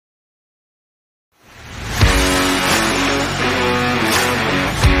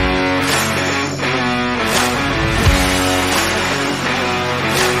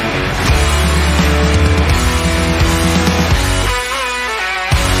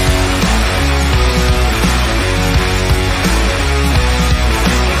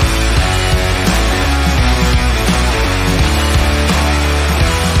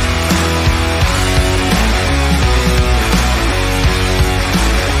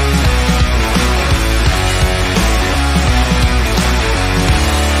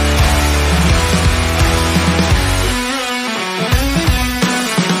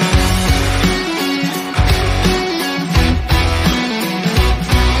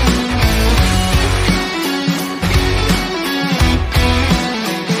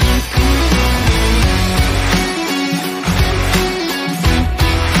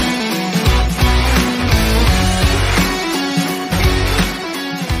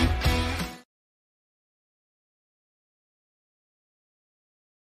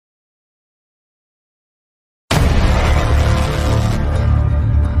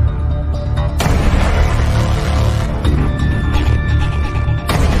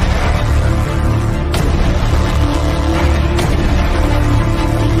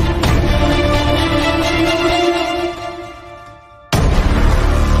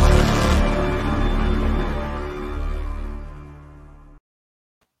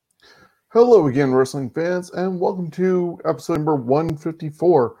Hello again, wrestling fans, and welcome to episode number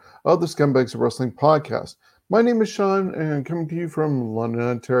 154 of the Scumbags of Wrestling podcast. My name is Shawn, and I'm coming to you from London,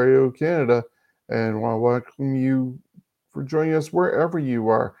 Ontario, Canada, and I want to welcome you for joining us wherever you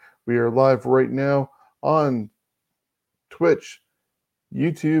are. We are live right now on Twitch,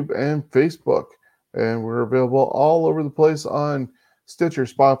 YouTube, and Facebook, and we're available all over the place on Stitcher,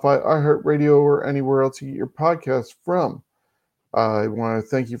 Spotify, iHeartRadio, or anywhere else you get your podcasts from. I want to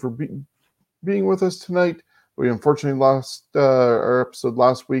thank you for being with us tonight. We unfortunately lost our episode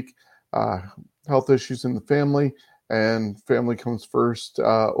last week. Health issues in the family, and family comes first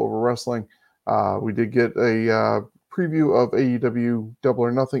over wrestling. We did get a preview of AEW Double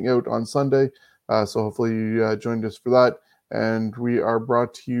or Nothing out on Sunday, so hopefully you joined us for that. And we are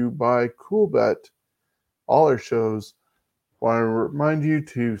brought to you by CoolBet. All our shows want to remind you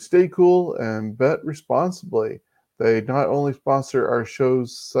to stay cool and bet responsibly. They not only sponsor our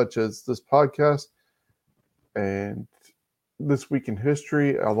shows such as this podcast and This Week in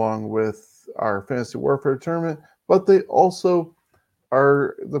History, along with our Fantasy Warfare tournament, but they also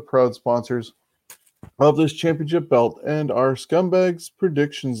are the proud sponsors of this championship belt and our Scumbags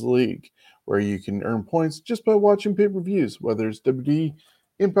Predictions League, where you can earn points just by watching pay-per-views, whether it's WWE,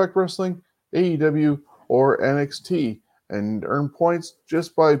 Impact Wrestling, AEW, or NXT, and earn points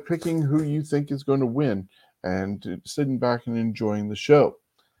just by picking who you think is going to win and sitting back and enjoying the show.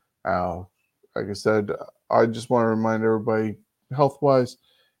 Like I said, I just want to remind everybody, health-wise,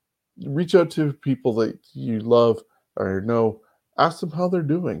 reach out to people that you love or know. Ask them how they're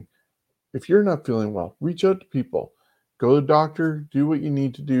doing. If you're not feeling well, reach out to people. Go to the doctor, do what you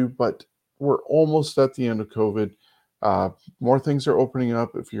need to do, but we're almost at the end of COVID. More things are opening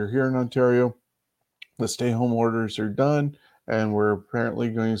up. If you're here in Ontario, the stay-home orders are done, and we're apparently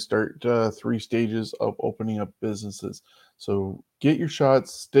going to start 3 stages of opening up businesses. So get your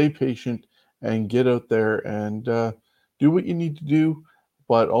shots, stay patient, and get out there and do what you need to do,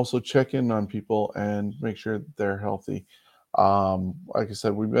 but also check in on people and make sure that they're healthy. Like I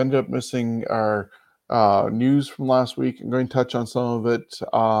said, we ended up missing our news from last week. I'm going to touch on some of it,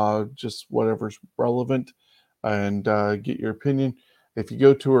 just whatever's relevant, and get your opinion. If you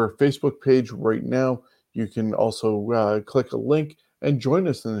go to our Facebook page right now, you can also click a link and join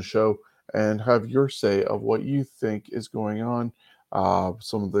us in the show and have your say of what you think is going on.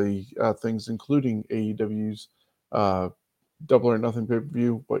 Some of the things, including AEW's Double or Nothing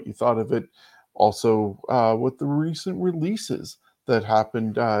pay-per-view, what you thought of it. Also, with the recent releases that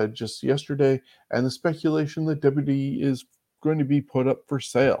happened just yesterday, and the speculation that WWE is going to be put up for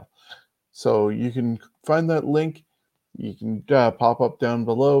sale. So you can find that link. You can pop up down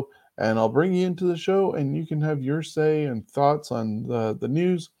below, and I'll bring you into the show, and you can have your say and thoughts on the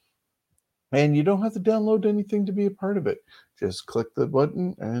news. And you don't have to download anything to be a part of it. Just click the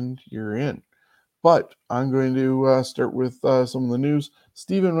button, and you're in. But I'm going to start with some of the news.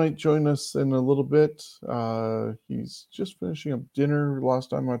 Steven might join us in a little bit. He's just finishing up dinner. Last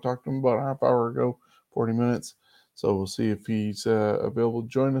time I talked to him about a half hour ago, 40 minutes. So we'll see if he's available to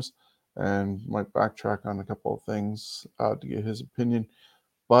join us, and might backtrack on a couple of things to get his opinion.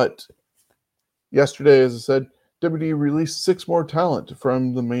 But yesterday, as I said, WWE released 6 more talent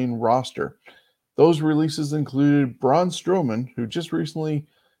from the main roster. Those releases included Braun Strowman, who just recently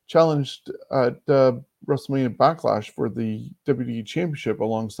challenged at WrestleMania Backlash for the WWE Championship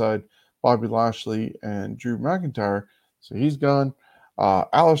alongside Bobby Lashley and Drew McIntyre. So he's gone.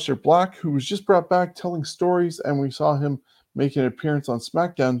 Aleister Black, who was just brought back telling stories, and we saw him make an appearance on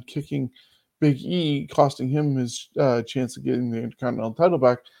SmackDown, kicking Big E, costing him his chance of getting the Intercontinental title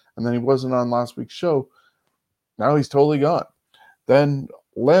back, and then he wasn't on last week's show. Now he's totally gone. Then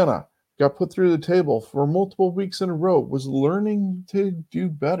Lana got put through the table for multiple weeks in a row, was learning to do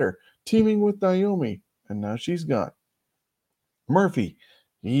better, teaming with Naomi, and now she's gone. Murphy,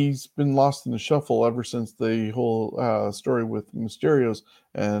 he's been lost in the shuffle ever since the whole story with Mysterios,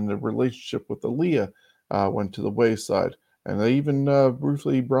 and the relationship with Aaliyah went to the wayside. And they even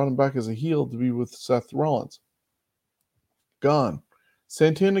briefly brought him back as a heel to be with Seth Rollins. Gone.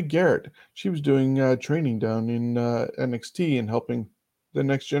 Santana Garrett, she was doing training down in NXT and helping the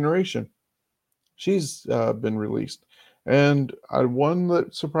next generation. She's been released. And one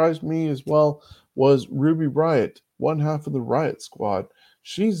that surprised me as well was Ruby Riott, one half of the Riot Squad.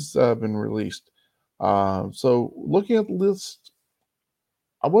 She's been released. So looking at the list,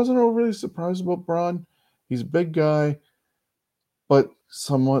 I wasn't overly surprised about Braun. He's a big guy, but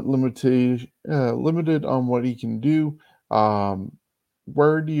somewhat limited on what he can do.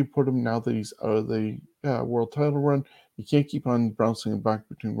 Where do you put him now that he's out of the world title run? You can't keep on bouncing him back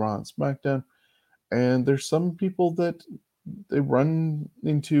between Raw and SmackDown. And there's some people that they run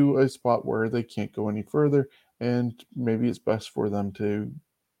into a spot where they can't go any further, and maybe it's best for them to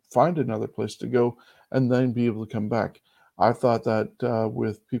find another place to go and then be able to come back. I thought that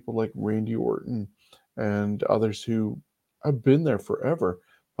with people like Randy Orton and others who have been there forever,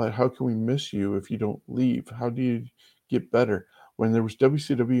 but how can we miss you if you don't leave? How do you get better? When there was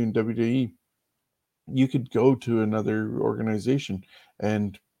WCW and WWE, you could go to another organization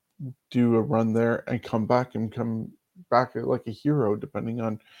and do a run there and come back like a hero, depending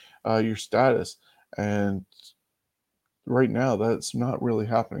on your status. And right now, that's not really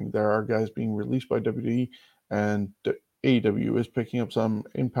happening. There are guys being released by WWE, and AEW is picking up some,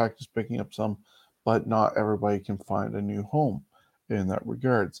 Impact is picking up some, but not everybody can find a new home in that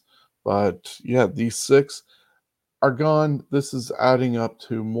regards. But yeah, these six are gone. This is adding up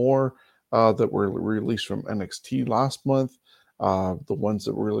to more that were released from NXT last month. The ones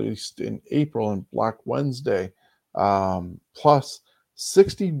that were released in April and Black Wednesday, plus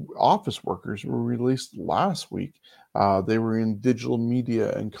 60 office workers were released last week. They were in digital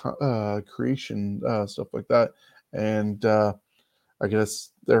media and creation, stuff like that. And I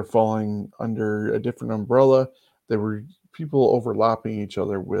guess they're falling under a different umbrella. There were people overlapping each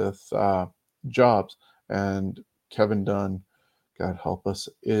other with jobs, and Kevin Dunn, God help us,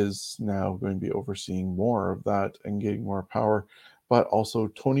 is now going to be overseeing more of that and getting more power. But also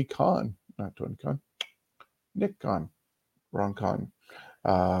Tony Khan, not Tony Khan, Nick Khan, wrong Khan.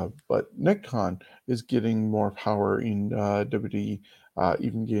 But Nick Khan is getting more power in WWE,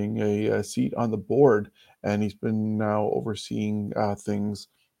 even getting a seat on the board, and he's been now overseeing things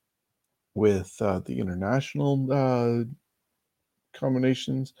with the international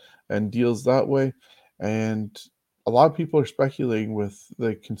combinations and deals that way. And a lot of people are speculating with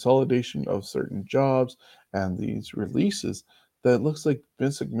the consolidation of certain jobs and these releases that it looks like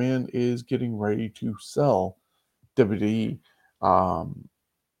Vince McMahon is getting ready to sell WWE. Um,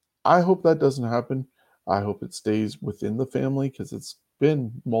 I hope that doesn't happen. I hope it stays within the family because it's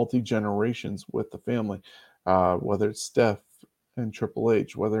been multi generations with the family, whether it's Steph and Triple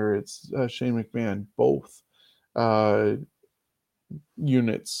H, whether it's Shane McMahon, both uh,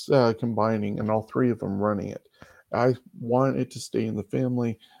 units combining and all three of them running it. I want it to stay in the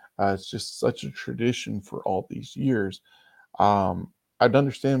family. It's just such a tradition for all these years. I'd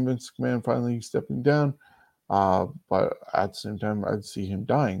understand Vince McMahon finally stepping down, but at the same time, I'd see him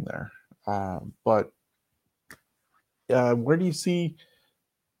dying there. But where do you see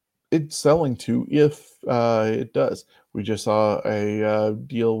it selling to if it does? We just saw a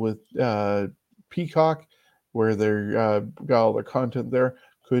deal with Peacock where they got all their content there.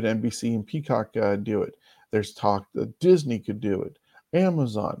 Could NBC and Peacock do it? There's talk that Disney could do it,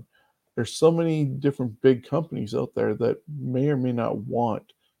 Amazon. There's so many different big companies out there that may or may not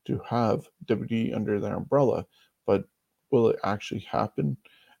want to have WWE under their umbrella, but will it actually happen?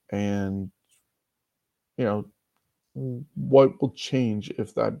 And you know, what will change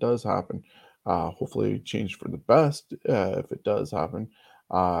if that does happen? Hopefully, change for the best if it does happen.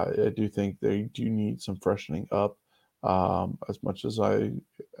 I do think they do need some freshening up. As much as I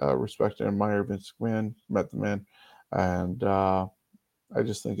respect and admire Vince McMahon, met the man, and I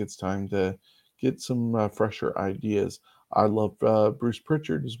just think it's time to get some fresher ideas. I love Bruce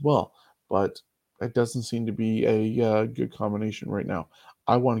Pritchard as well, but it doesn't seem to be a good combination right now.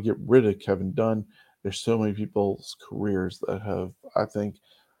 I want to get rid of Kevin Dunn. There's so many people's careers that have, I think,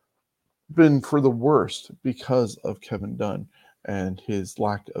 been for the worst because of Kevin Dunn and his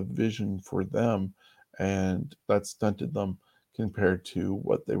lack of vision for them, and that stunted them compared to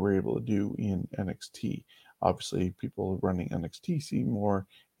what they were able to do in NXT. Obviously, people running NXT see more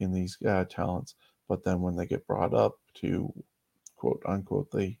in these talents, but then when they get brought up to quote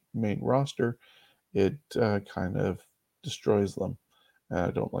unquote the main roster, it kind of destroys them. And I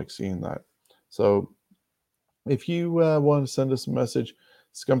don't like seeing that. So if you want to send us a message,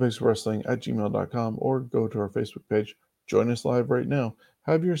 scumbagswrestling at gmail.com, or go to our Facebook page. Join us live right now.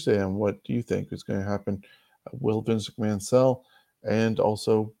 Have your say on what do you think is going to happen. Will Vince McMahon sell? And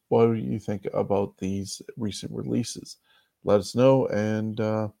also, what do you think about these recent releases? Let us know, and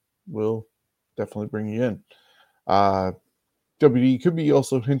we'll definitely bring you in. WWE could be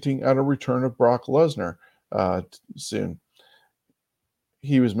also hinting at a return of Brock Lesnar soon.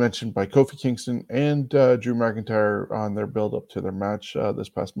 He was mentioned by Kofi Kingston and Drew McIntyre on their build up to their match this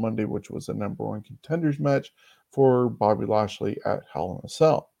past Monday, which was the number one contenders match for Bobby Lashley at Hell in a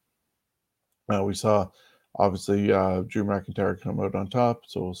Cell. We saw obviously Drew McIntyre come out on top,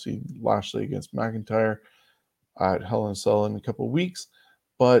 so we'll see Lashley against McIntyre at Hell in a Cell in a couple of weeks.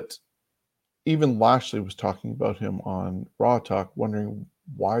 But even Lashley was talking about him on Raw Talk, wondering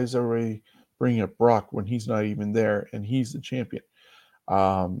why is everybody bringing up Brock when he's not even there and he's the champion.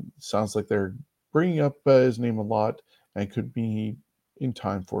 Sounds like they're bringing up his name a lot and could be in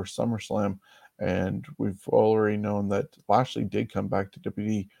time for SummerSlam. And we've already known that Lashley did come back to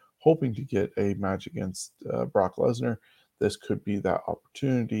WWE hoping to get a match against Brock Lesnar. This could be that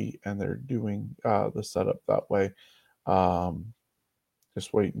opportunity, and they're doing the setup that way.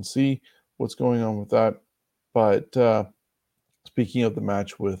 Just wait and see what's going on with that. But speaking of the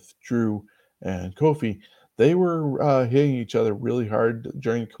match with Drew and Kofi, they were hitting each other really hard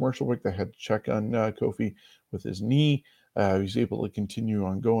during the commercial break. They had to check on Kofi with his knee. He was able to continue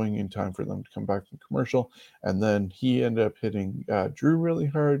on going in time for them to come back from commercial. And then he ended up hitting Drew really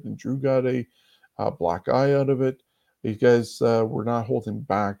hard, and Drew got a black eye out of it. These guys were not holding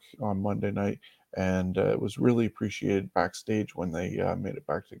back on Monday night, and it was really appreciated backstage when they made it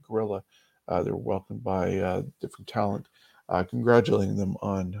back to Gorilla. They were welcomed by different talent, congratulating them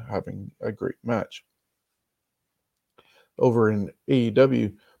on having a great match. Over in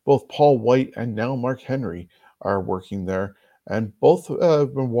AEW, both Paul White and now Mark Henry are working there, and both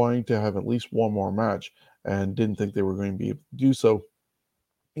have been wanting to have at least one more match and didn't think they were going to be able to do so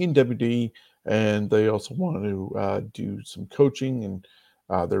in WWE. And they also want to do some coaching,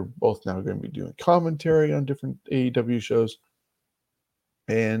 and they're both now going to be doing commentary on different AEW shows.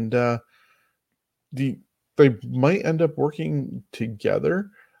 And they might end up working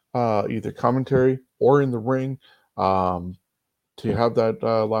together, either commentary or in the ring, to have that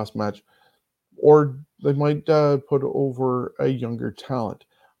last match, or they might put over a younger talent.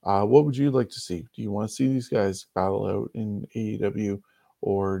 What would you like to see? Do you want to see these guys battle out in AEW,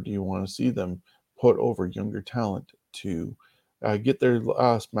 or do you want to see them put over younger talent to get their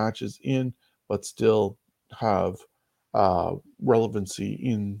last matches in, but still have relevancy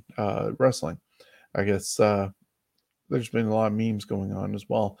in wrestling? I guess there's been a lot of memes going on as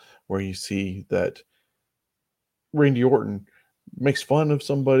well, where you see that Randy Orton makes fun of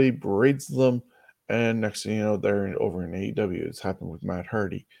somebody, berates them, and next thing you know, they're over in AEW. It's happened with Matt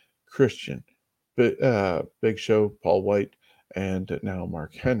Hardy, Christian, Big Show, Paul White, and now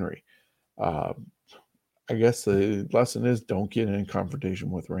Mark Henry. Uh, I guess the lesson is don't get in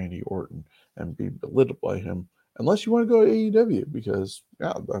confrontation with Randy Orton and be belittled by him unless you want to go to AEW, because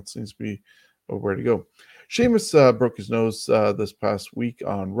that seems to be where to go. Sheamus broke his nose this past week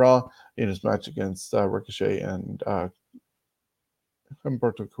on Raw in his match against Ricochet and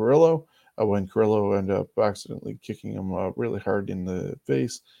Humberto Carrillo, when Carrillo ended up accidentally kicking him really hard in the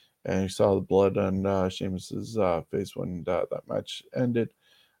face, and you saw the blood on Sheamus's face when that match ended.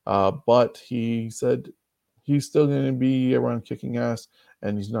 But he said he's still going to be around kicking ass,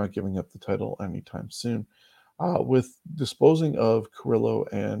 and he's not giving up the title anytime soon. With disposing of Carrillo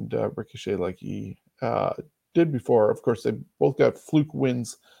and Ricochet like he did before, of course, they both got fluke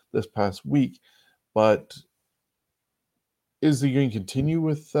wins this past week, but is he going to continue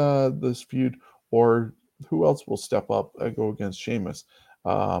with this feud, or who else will step up and go against Sheamus?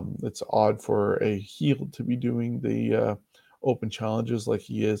 It's odd for a heel to be doing the open challenges like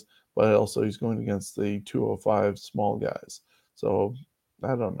he is, but also he's going against the 205 small guys. So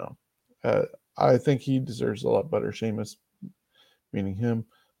I don't know. I think he deserves a lot better, Sheamus, meaning him.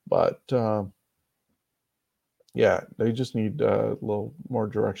 But yeah, they just need a little more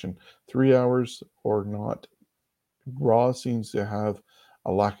direction. 3 hours or not. Raw seems to have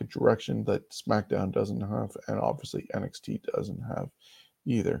a lack of direction that SmackDown doesn't have, and obviously NXT doesn't have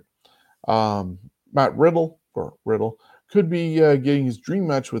either. Matt Riddle could be getting his dream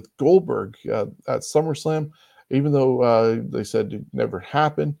match with Goldberg at SummerSlam, even though they said it never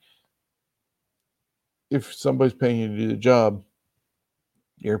happened. If somebody's paying you to do the job,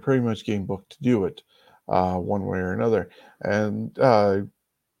 you're pretty much getting booked to do it one way or another. And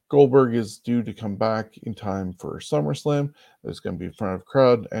Goldberg is due to come back in time for SummerSlam. There's going to be in front of a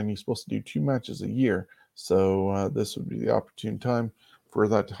crowd, and he's supposed to do 2 matches a year. So this would be the opportune time for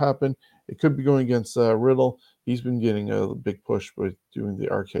that to happen. It could be going against Riddle. He's been getting a big push with doing the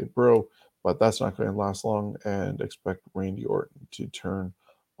Arcade Bro, but that's not going to last long, and expect Randy Orton to turn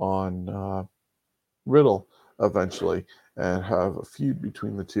on Riddle eventually and have a feud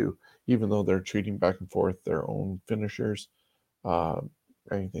between the two, even though they're trading back and forth their own finishers.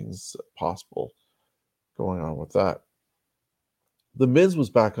 Anything's possible going on with that. The Miz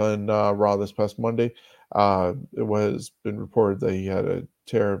was back on Raw this past Monday. It was been reported that he had a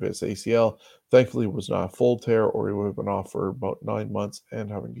tear of his ACL. Thankfully, it was not a full tear, or he would have been off for about 9 months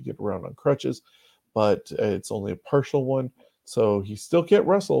and having to get around on crutches. But it's only a partial one, so he still can't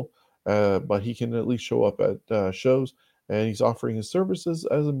wrestle, but he can at least show up at shows, and he's offering his services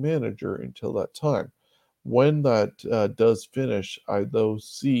as a manager until that time. When that does finish, I though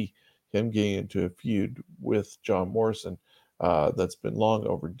see him getting into a feud with John Morrison that's been long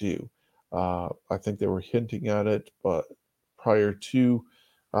overdue. I think they were hinting at it, but prior to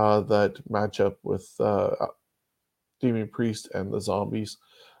that matchup with Damian Priest and the Zombies,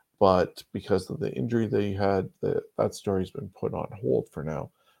 but because of the injury they had, that story's been put on hold for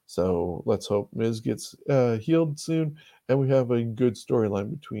now. So let's hope Miz gets healed soon, and we have a good storyline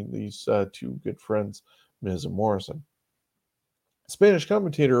between these two good friends, Miz and Morrison. Spanish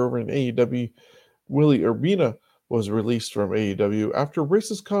commentator over in AEW, Willie Urbina, was released from AEW after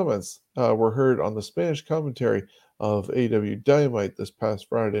racist comments were heard on the Spanish commentary of AEW Dynamite this past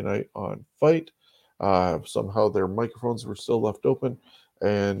Friday night on Fight. Somehow their microphones were still left open,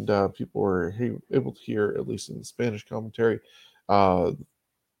 and people were able to hear, at least in the Spanish commentary,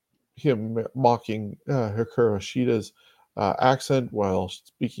 him mocking Hikaru Shida's accent while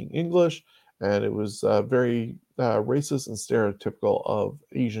speaking English, and it was very racist and stereotypical of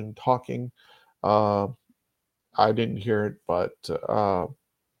Asian talking. Uh, I didn't hear it, but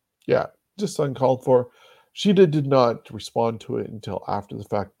yeah, just uncalled for. Shida did not respond to it until after the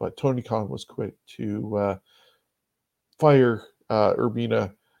fact, but Tony Khan was quick to fire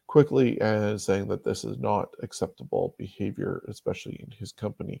Urbina quickly and saying that this is not acceptable behavior, especially in his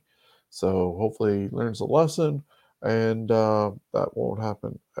company. So hopefully he learns a lesson, and that won't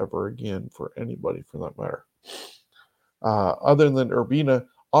happen ever again for anybody for that matter. Other than Urbina,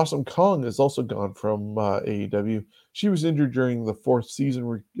 Awesome Kong is also gone from AEW. She was injured during the fourth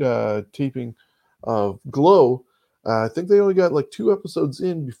season taping of Glow. I think they only got like 2 episodes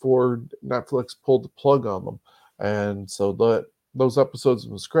in before Netflix pulled the plug on them. And so those episodes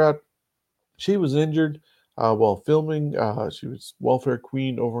were scrapped. She was injured while filming. She was welfare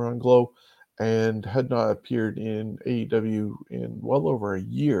queen over on Glow and had not appeared in AEW in well over a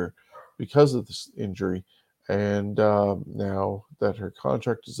year because of this injury. And now that her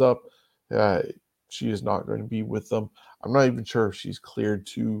contract is up, uh, she is not going to be with them. I'm not even sure if she's cleared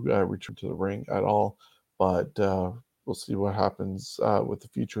to return to the ring at all, but we'll see what happens with the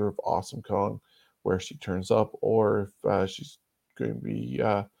future of Awesome Kong, where she turns up, or if she's going to be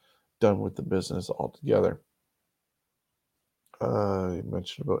done with the business altogether. You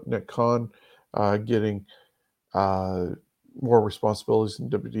mentioned about Nick Khan getting more responsibilities in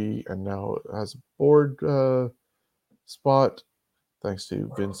WWE and now has a board spot thanks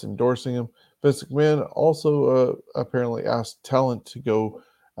to Vince endorsing him. Vince McMahon also apparently asked talent to go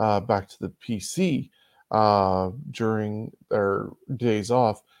back to the PC during their days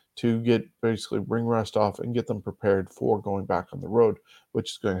off to get basically ring rust off and get them prepared for going back on the road,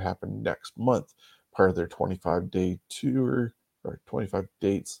 which is going to happen next month, part of their 25-day tour or 25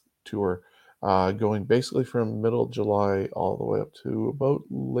 dates tour, going basically from middle of July all the way up to about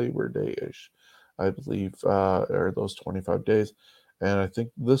Labor Day-ish, I believe, are those 25 days. And I think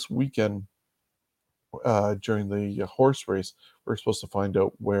this weekend, during the horse race, we're supposed to find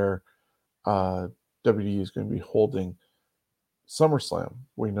out where WWE is going to be holding SummerSlam.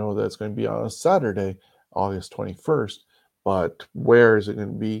 We know that it's going to be on a Saturday, August 21st, but where is it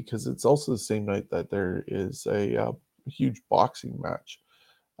going to be? Because it's also the same night that there is a huge boxing match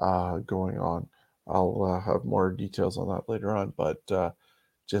going on. I'll have more details on that later on, but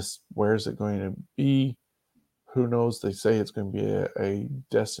just where is it going to be? Who knows? They say it's going to be a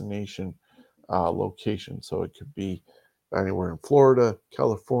destination location, so it could be anywhere in Florida,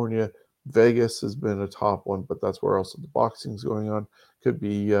 California. Vegas has been a top one, but that's where also the boxing's going on. Could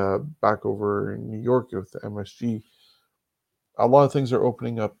be back over in New York with the MSG. A lot of things are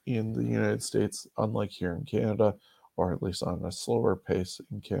opening up in the United States, unlike here in Canada, or at least on a slower pace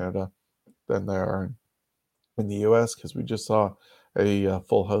in Canada than they are in the US, because we just saw a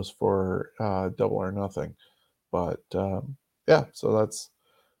full house for Double or Nothing. But yeah, so that's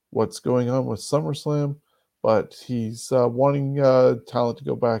what's going on with SummerSlam. But he's wanting talent to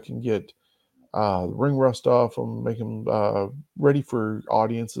go back and get ring rust off and make them ready for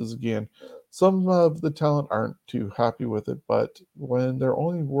audiences again. Some of the talent aren't too happy with it, but when they're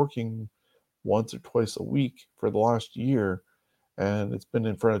only working once or twice a week for the last year, and it's been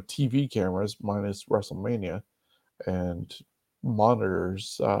in front of TV cameras minus WrestleMania and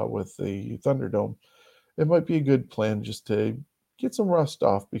monitors with the Thunderdome, it might be a good plan just to get some rust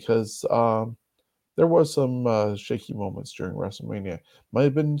off, because there was some shaky moments during WrestleMania. Might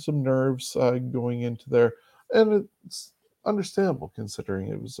have been some nerves going into there, and it's understandable considering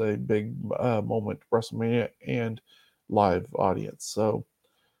it was a big moment, WrestleMania and live audience. So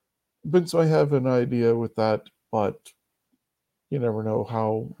Vince might have an idea with that, but you never know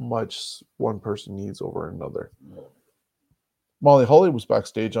how much one person needs over another. Molly Holly was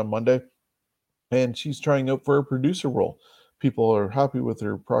backstage on Monday, and she's trying out for a producer role people are happy with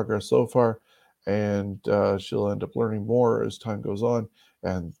her progress so far, and she'll end up learning more as time goes on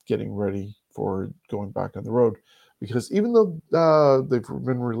and getting ready for going back on the road. Because even though they've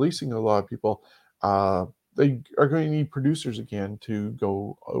been releasing a lot of people, they are going to need producers again to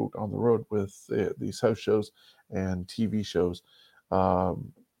go out on the road with these house shows and TV shows.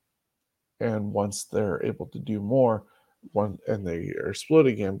 Um, and once they're able to do more, and they are split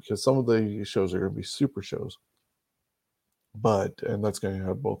again, because some of the shows are going to be super shows, and that's going to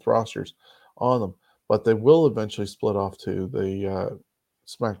have both rosters on them. But they will eventually split off to the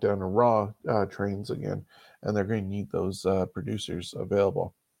SmackDown and Raw trains again, and they're going to need those producers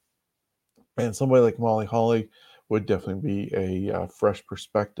available. And somebody like Molly Holly would definitely be a fresh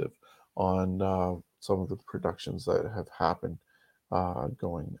perspective on some of the productions that have happened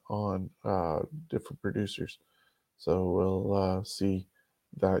going on, different producers. So we'll see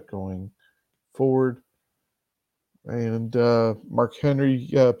that going forward. And Mark Henry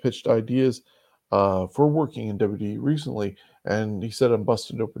pitched ideas for working in WWE recently, and he said on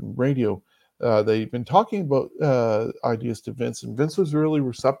Busted Open Radio, they've been talking about ideas to Vince, and Vince was really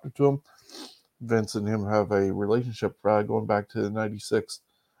receptive to him. Vince and him have a relationship going back to the '96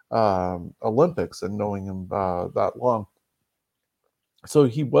 Olympics, and knowing him that long. So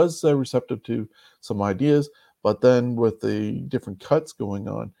he was receptive to some ideas, but then with the different cuts going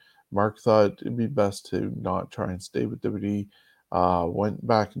on, Mark thought it'd be best to not try and stay with WWE. Went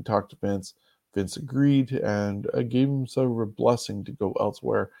back and talked to Vince. Vince agreed and gave him sort of a blessing to go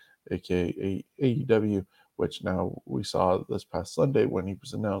elsewhere, aka AEW, which now we saw this past Sunday when he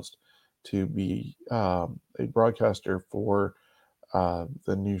was announced to be a broadcaster for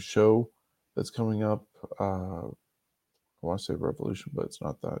the new show that's coming up. I want to say Revolution, but it's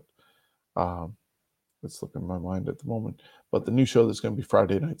not that. Um, it's slipping my mind at the moment. But the new show that's going to be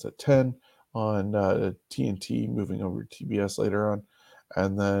Friday nights at 10 on TNT, moving over to TBS later on,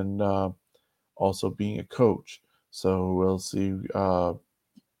 and then also being a coach. So we'll see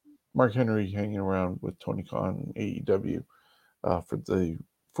Mark Henry hanging around with Tony Khan and AEW for the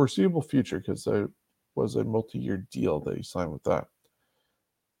foreseeable future, because there was a multi-year deal that he signed with that.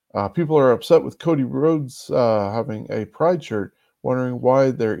 People are upset with Cody Rhodes having a Pride shirt, wondering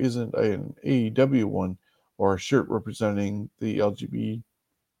why there isn't an AEW one or a shirt representing the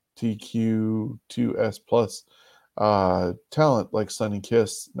LGBTQ2S plus talent like Sunny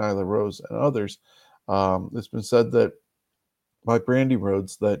Kiss, Nyla Rose, and others. It's been said that by Brandy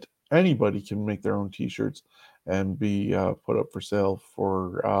Rhodes that anybody can make their own T-shirts and be put up for sale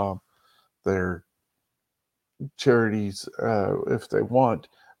for their charities if they want,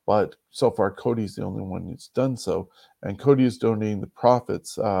 but so far Cody's the only one that's done so, and Cody is donating the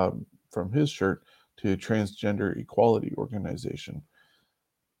profits from his shirt to Transgender Equality Organization.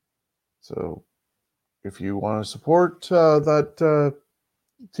 So if you want to support that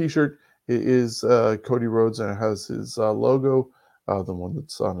t-shirt, it is Cody Rhodes, and it has his logo, the one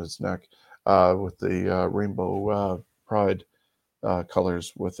that's on his neck, with the rainbow pride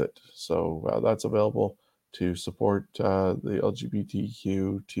colors with it. So that's available to support the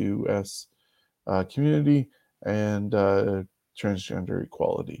LGBTQ2S community and transgender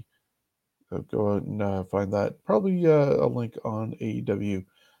equality. So go out and find that. Probably a link on AEW.com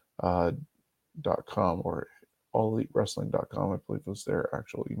or AllEliteWrestling.com, I believe was their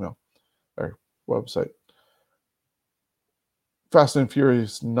actual email or website. Fast and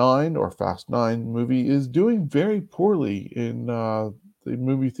Furious 9 or Fast 9 movie is doing very poorly in the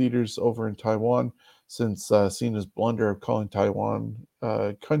movie theaters over in Taiwan, since Cena's blunder of calling Taiwan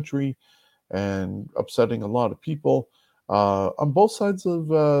country and upsetting a lot of people on both sides of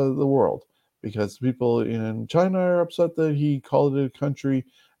the world, because people in China are upset that he called it a country,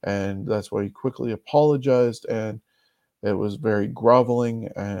 and that's why he quickly apologized, and it was very groveling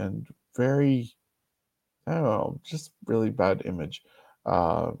and very, I don't know, just really bad image.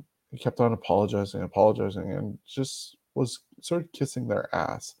 He kept on apologizing, and just was sort of kissing their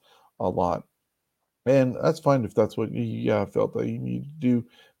ass a lot. And that's fine if that's what he felt that he needed to do,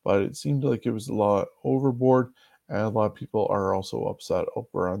 but it seemed like it was a lot overboard, and a lot of people are also upset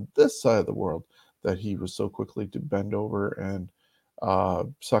over on this side of the world that he was so quickly to bend over and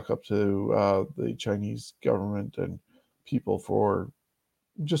suck up to the Chinese government and people for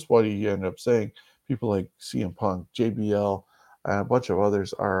just what he ended up saying. People like CM Punk, JBL, and a bunch of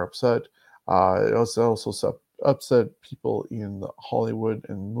others are upset. It also upset people in the Hollywood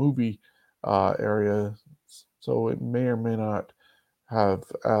and movie area, so it may or may not have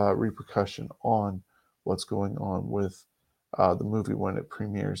repercussion on what's going on with the movie when it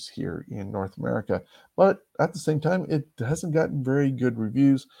premieres here in North America. But at the same time, it hasn't gotten very good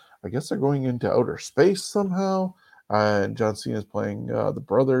reviews. I guess they're going into outer space somehow. And John Cena is playing the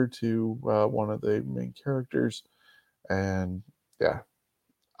brother to one of the main characters. And yeah,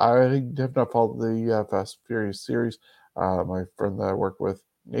 I have not followed the Fast and Furious series. My friend that I work with,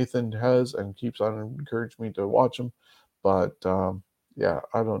 Nathan, has and keeps on encouraging me to watch them. But yeah,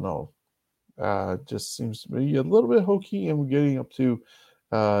 I don't know. Just seems to be a little bit hokey, and we're getting up to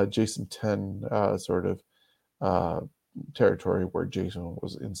Jason 10 sort of territory where Jason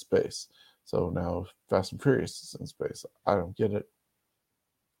was in space. So now Fast and Furious is in space. I don't get it,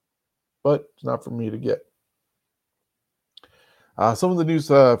 but it's not for me to get. Some of the news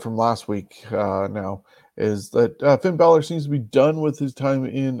from last week now is that Finn Balor seems to be done with his time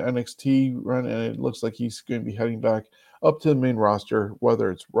in NXT run, and it looks like he's going to be heading back up to the main roster,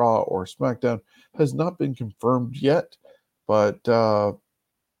 whether it's Raw or SmackDown, has not been confirmed yet. But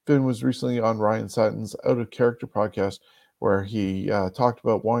Finn was recently on Ryan Satin's Out of Character podcast, where he talked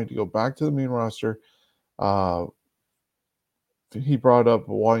about wanting to go back to the main roster. He brought up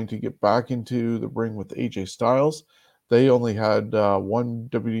wanting to get back into the ring with AJ Styles. They only had one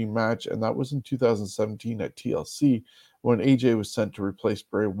WWE match, and that was in 2017 at TLC when AJ was sent to replace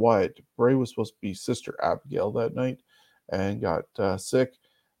Bray Wyatt. Bray was supposed to be Sister Abigail that night and got sick,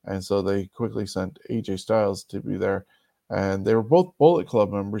 and so they quickly sent AJ Styles to be there. And they were both Bullet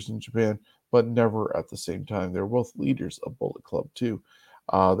Club members in Japan, but never at the same time. They were both leaders of Bullet Club too.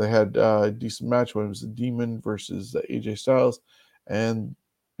 They had a decent match when it was a Demon versus AJ Styles. And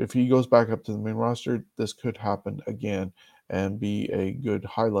if he goes back up to the main roster, this could happen again and be a good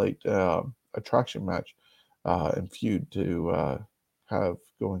highlight attraction match and feud to have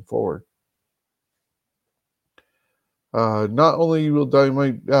going forward. Not only will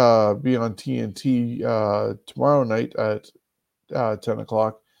Dynamite be on TNT tomorrow night at 10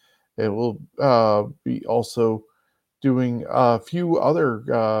 o'clock, it will be also doing a few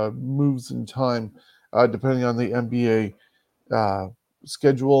other moves in time, depending on the NBA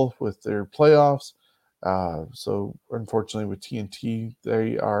schedule with their playoffs. So unfortunately with TNT,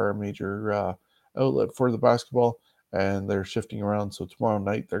 they are a major outlet for the basketball, and they're shifting around. So tomorrow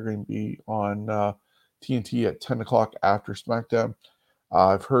night, they're going to be on TNT at 10 o'clock after SmackDown.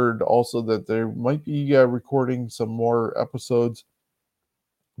 I've heard also that they might be recording some more episodes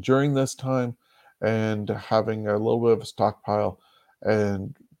during this time and having a little bit of a stockpile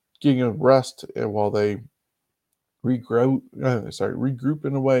and getting a rest while they regroup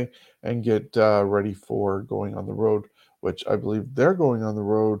in a way and get ready for going on the road, which I believe they're going on the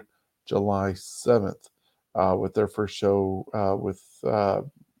road July 7th with their first show with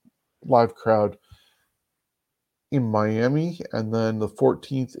live crowd in Miami, and then the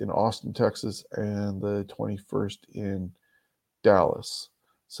 14th in Austin, Texas, and the 21st in Dallas.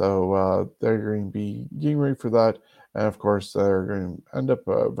 So they're going to be getting ready for that. And of course, they're going to end up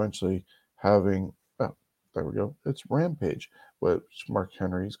eventually having, oh, there we go, it's Rampage, which Mark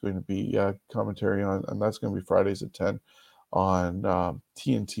Henry is going to be commentary on. And that's going to be Fridays at 10 on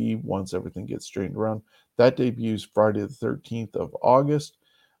TNT once everything gets straightened around. That debuts Friday the 13th of August.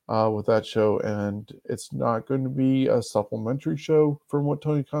 With that show, and it's not going to be a supplementary show from what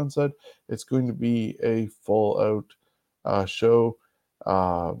Tony Khan said. It's going to be a full out show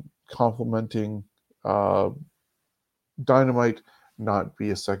complementing Dynamite, not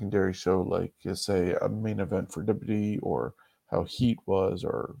be a secondary show like, say, a main event for WWE or how Heat was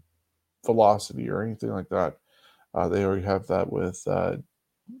or Velocity or anything like that. They already have that with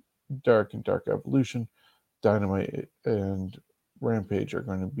Dark and Dark Evolution. Dynamite and Rampage are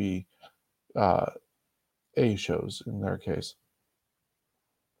going to be A shows in their case.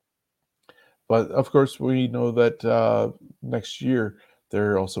 But of course, we know that next year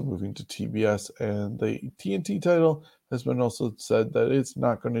they're also moving to TBS, and the TNT title has been also said that it's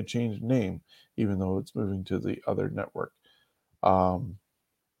not going to change name, even though it's moving to the other network.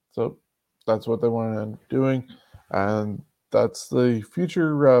 So that's what they want to end up doing, and that's the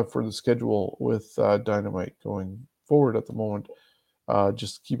future for the schedule with Dynamite going forward at the moment.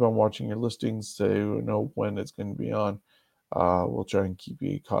 Just keep on watching your listings to know when it's going to be on. We'll try and keep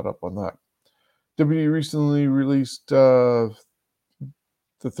you caught up on that. WWE recently released the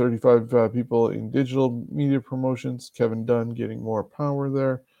 35 people in digital media promotions. Kevin Dunn getting more power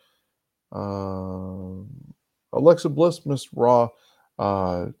there. Alexa Bliss missed Raw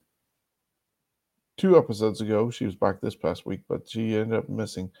 2 episodes ago. She was back this past week, but she ended up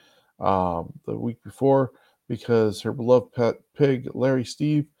missing the week before because her beloved pet pig, Larry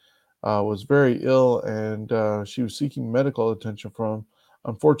Steve, was very ill, and she was seeking medical attention from him.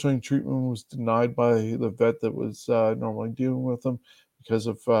 Unfortunately, treatment was denied by the vet that was normally dealing with him because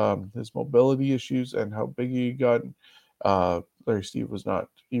of his mobility issues and how big he had gotten. Larry Steve was not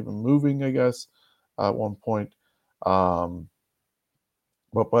even moving, I guess, at one point. But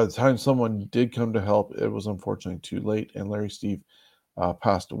by the time someone did come to help, it was unfortunately too late, and Larry Steve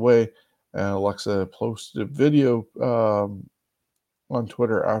passed away. And Alexa posted a video on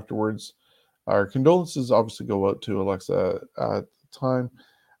Twitter afterwards. Our condolences obviously go out to Alexa at the time.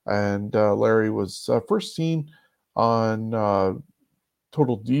 And Larry was first seen on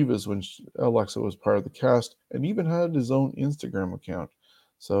Total Divas when Alexa was part of the cast, and even had his own Instagram account.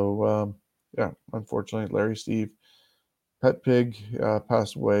 So, yeah, unfortunately, Larry Steve, pet pig,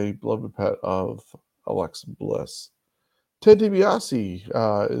 passed away, beloved pet of Alexa Bliss. Ted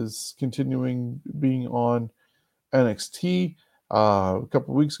DiBiase is continuing being on NXT. A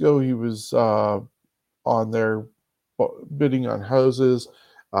couple of weeks ago, he was on there bidding on houses,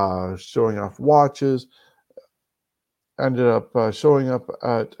 showing off watches. Ended up showing up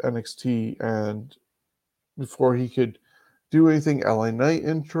at NXT, and before he could do anything, LA Knight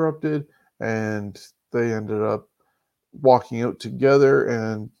interrupted, and they ended up walking out together,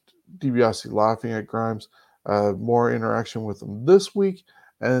 and DiBiase laughing at Grimes. More interaction with him this week,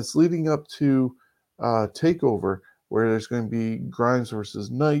 and it's leading up to TakeOver, where there's going to be Grimes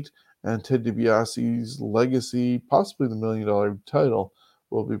versus Knight, and Ted DiBiase's legacy, possibly the $1 million title,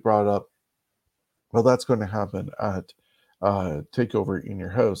 will be brought up. Well, that's going to happen at TakeOver in Your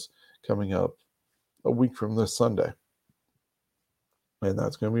House coming up a week from this Sunday. And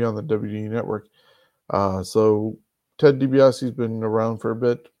that's going to be on the WWE Network. So Ted DiBiase's been around for a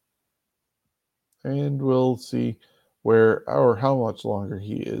bit, and we'll see where or how much longer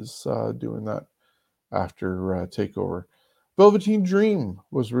he is doing that after TakeOver. Velveteen Dream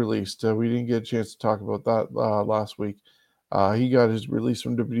was released. We didn't get a chance to talk about that last week. He got his release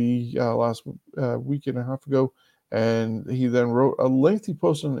from WWE last week and a half ago, and he then wrote a lengthy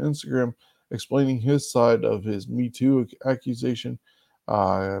post on Instagram explaining his side of his Me Too accusation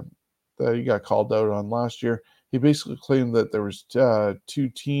that he got called out on last year. He basically claimed that there was two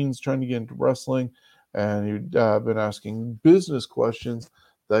teens trying to get into wrestling, and he'd been asking business questions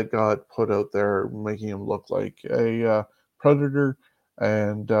that got put out there, making him look like a predator.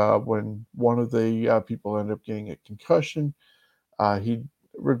 And when one of the people ended up getting a concussion, he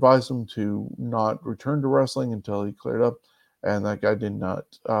advised him to not return to wrestling until he cleared up. And that guy did not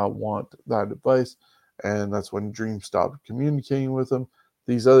want that advice. And that's when Dream stopped communicating with him.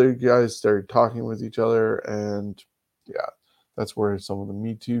 These other guys started talking with each other. And yeah, that's where some of the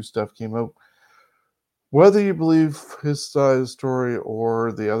Me Too stuff came out. Whether you believe his side of the story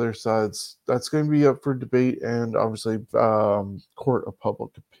or the other side's, that's going to be up for debate and obviously court of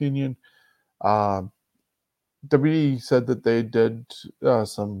public opinion. WWE said that they did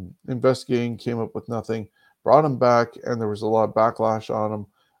some investigating, came up with nothing, brought him back, and there was a lot of backlash on him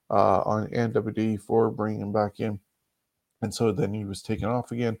on WWE for bringing him back in. And so then he was taken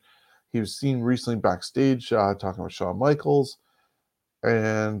off again. He was seen recently backstage talking with Shawn Michaels,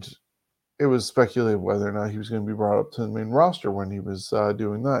 and it was speculated whether or not he was going to be brought up to the main roster when he was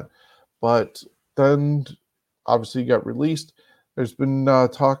doing that. But then, obviously, he got released. There's been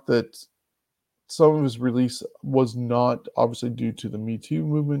talk that some of his release was not obviously due to the Me Too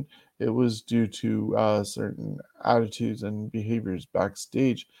movement. It was due to certain attitudes and behaviors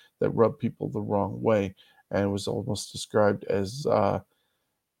backstage that rubbed people the wrong way. And it was almost described as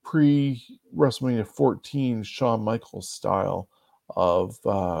pre-WrestleMania 14 Shawn Michaels style of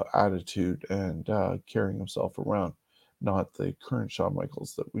attitude and carrying himself around, not the current Shawn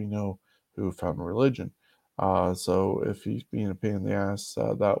Michaels that we know who found religion. So if he's being a pain in the ass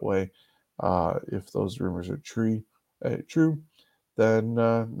that way, if those rumors are true, then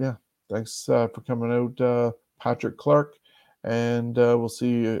yeah, thanks for coming out, Patrick Clark, and we'll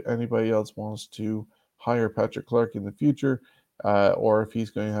see if anybody else wants to hire Patrick Clark in the future, or if he's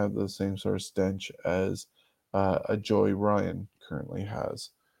going to have the same sort of stench as a Joey Ryan currently has.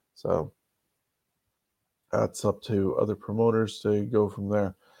 So that's up to other promoters to go from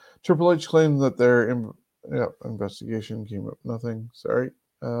there. Triple H claimed that their investigation came up nothing. Sorry.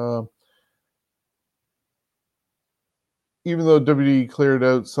 Even though WWE cleared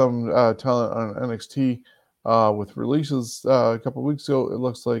out some talent on NXT with releases a couple weeks ago, it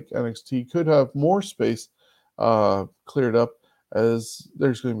looks like NXT could have more space cleared up, as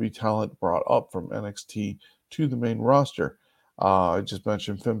there's going to be talent brought up from NXT to the main roster. I just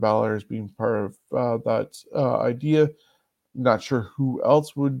mentioned Finn Balor as being part of that idea. Not sure who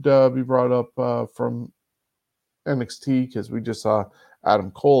else would be brought up from NXT, because we just saw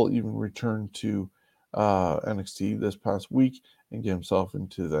Adam Cole even return to NXT this past week and get himself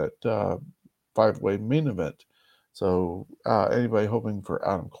into that five-way main event. So anybody hoping for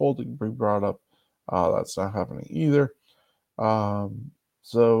Adam Cole to be brought up, that's not happening either.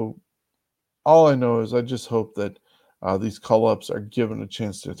 So all I know is I just hope that These call-ups are given a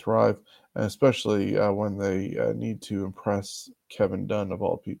chance to thrive, and especially when they need to impress Kevin Dunn, of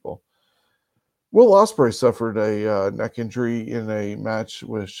all people. Will Ospreay suffered a neck injury in a match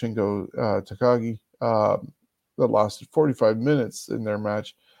with Shingo Takagi that lasted 45 minutes in their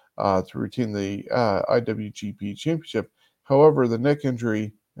match to retain the IWGP Championship. However, the neck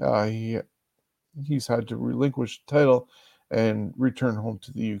injury, he's had to relinquish the title and return home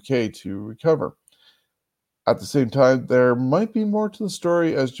to the UK to recover. At the same time, there might be more to the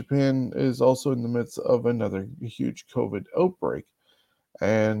story as Japan is also in the midst of another huge COVID outbreak.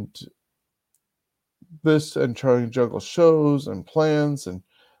 And this and trying to juggle shows and plans and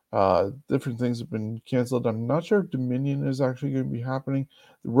different things have been canceled. I'm not sure if Dominion is actually going to be happening.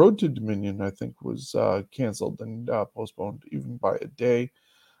 The Road to Dominion, I think, was canceled and postponed even by a day.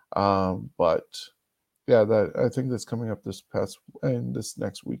 But yeah, that I think that's coming up this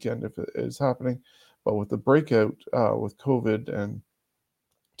next weekend if it is happening. But with the breakout with COVID and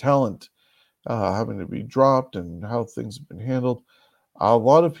talent having to be dropped and how things have been handled, a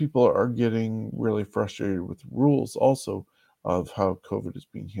lot of people are getting really frustrated with the rules also of how COVID is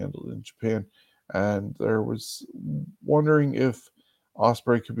being handled in Japan. And there was wondering if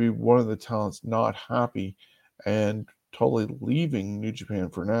Ospreay could be one of the talents not happy and totally leaving New Japan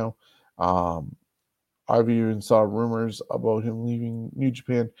for now. I've even saw rumors about him leaving New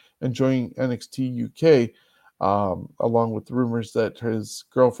Japan and joining NXT UK, along with rumors that his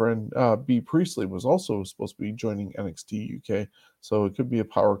girlfriend, Bea Priestley, was also supposed to be joining NXT UK. So it could be a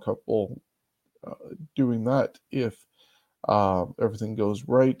power couple doing that if everything goes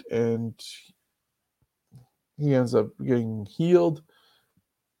right and he ends up getting healed.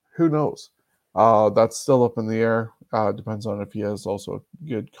 Who knows? That's still up in the air. Depends on if he has also a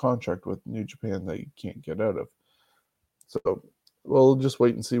good contract with New Japan that he can't get out of. So we'll just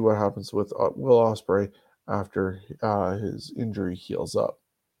wait and see what happens with Will Ospreay after his injury heals up.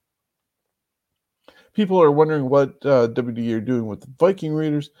 People are wondering what WWE are doing with the Viking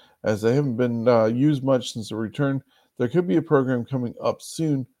Raiders, as they haven't been used much since the return. There could be a program coming up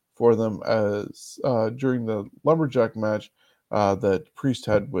soon for them, as during the Lumberjack match that Priest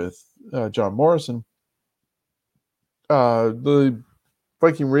had with John Morrison. The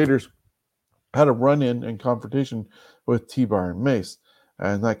Viking Raiders had a run-in and confrontation with T-Bar and Mace,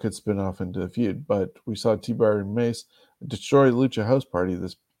 and that could spin off into a feud. But we saw T-Bar and Mace destroy Lucha House Party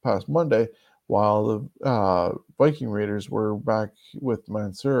this past Monday, while the Viking Raiders were back with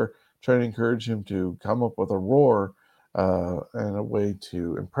Mansoor, trying to encourage him to come up with a roar and a way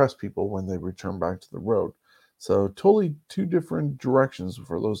to impress people when they return back to the road. So totally two different directions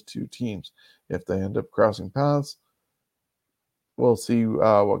for those two teams. If they end up crossing paths, we'll see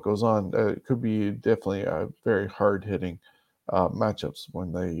what goes on. It could be definitely a very hard-hitting matchups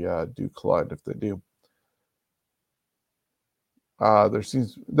when they do collide, if they do.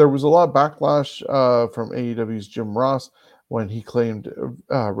 There was a lot of backlash from AEW's Jim Ross when he claimed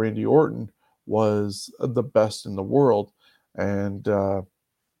Randy Orton was the best in the world, and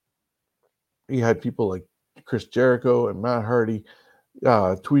he had people like Chris Jericho and Matt Hardy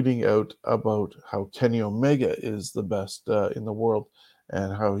tweeting out about how Kenny Omega is the best in the world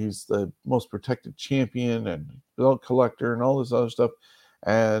and how he's the most protected champion and belt collector and all this other stuff.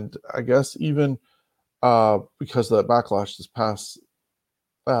 And I guess even because of that backlash this past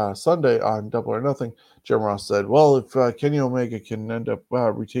Sunday on Double or Nothing, Jim Ross said, well, if Kenny Omega can end up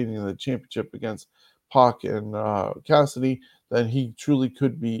retaining the championship against Pac and Cassidy, then he truly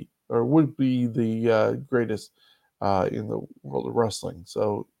could be or would be the greatest in the world of wrestling.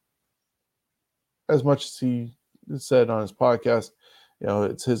 So as much as he said on his podcast,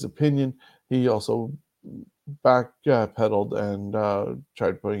 it's his opinion. He also backpedaled and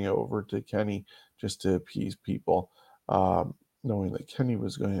tried putting it over to Kenny just to appease people, knowing that Kenny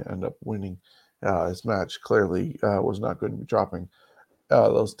was going to end up winning his match. Clearly, was not going to be dropping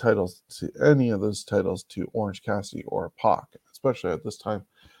those titles to any of those titles to Orange Cassidy or Pac, especially at this time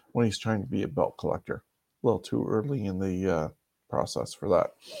when he's trying to be a belt collector. A little too early in the process for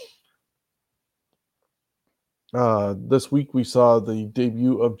that. This week we saw the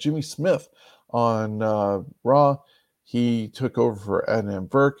debut of Jimmy Smith on Raw. He took over for Adnan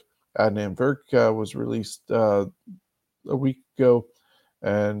Virk. Adnan Virk was released a week ago,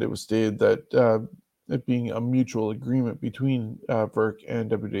 and it was stated that it being a mutual agreement between Virk and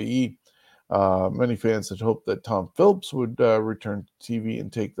WWE, many fans had hoped that Tom Phillips would return to TV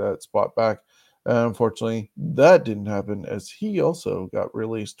and take that spot back. Unfortunately, that didn't happen, as he also got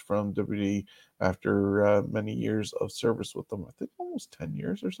released from WWE after many years of service with them. I think almost 10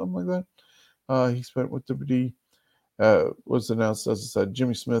 years or something like that. He spent with WWE. Was announced, as I said,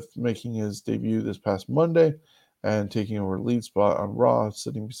 Jimmy Smith making his debut this past Monday. and taking over lead spot on Raw,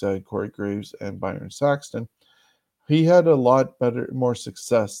 sitting beside Corey Graves and Byron Saxton. He had a lot more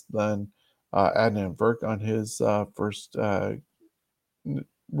success than Adnan Virk on his first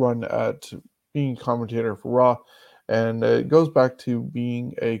run at being commentator for Raw, and it goes back to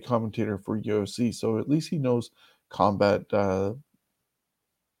being a commentator for UFC. So at least he knows combat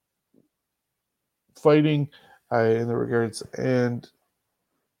fighting in the regards, and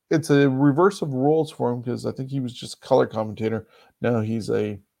it's a reverse of roles for him because I think he was just color commentator. Now he's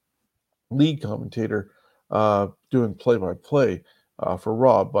a lead commentator doing play-by-play for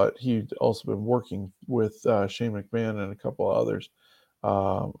Raw, but he'd also been working with Shane McMahon and a couple of others.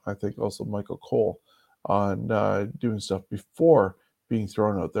 I think also Michael Cole on doing stuff before being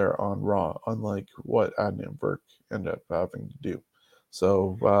thrown out there on Raw, unlike what Adnan Virk ended up having to do.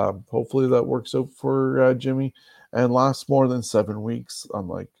 So hopefully that works out for Jimmy and lasts more than 7 weeks,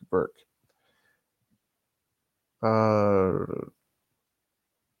 unlike Virk.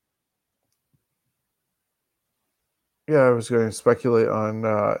 Yeah, I was going to speculate on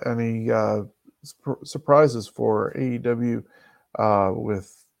any surprises for AEW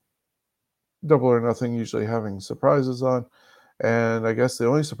with Double or Nothing usually having surprises on. And I guess the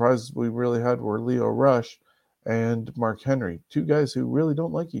only surprises we really had were Leo Rush and Mark Henry, two guys who really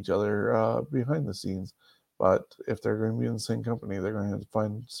don't like each other behind the scenes. But if they're going to be in the same company, they're going to have to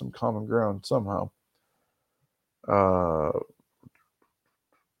find some common ground somehow.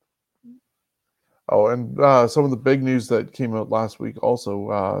 And some of the big news that came out last week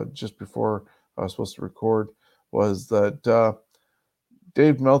also, just before I was supposed to record, was that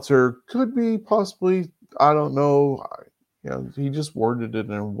Dave Meltzer could be possibly, I don't know, he just worded it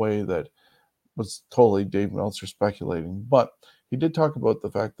in a way that was totally Dave Meltzer speculating. But he did talk about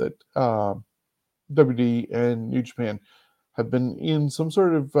the fact that WWE and New Japan have been in some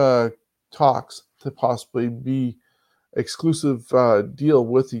sort of talks to possibly be exclusive deal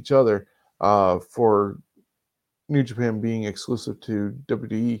with each other for New Japan being exclusive to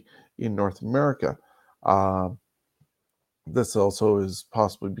WWE in North America. This also is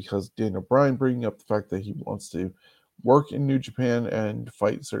possibly because Daniel Bryan bringing up the fact that he wants to work in New Japan and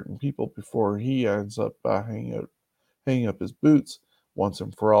fight certain people before he ends up hanging up his boots once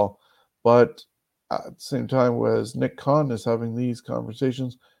and for all. But at the same time, as Nick Khan is having these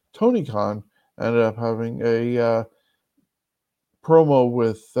conversations, Tony Khan ended up having a promo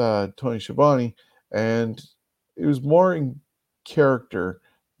with Tony Schiavone, and it was more in character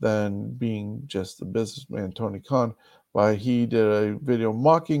than being just the businessman Tony Khan. But he did a video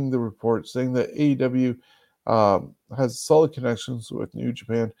mocking the report, saying that AEW has solid connections with New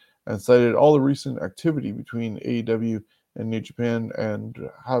Japan, and cited all the recent activity between AEW and New Japan, and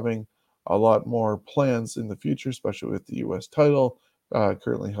having a lot more plans in the future, especially with the U.S. title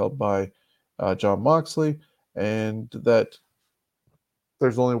currently held by Jon Moxley, and that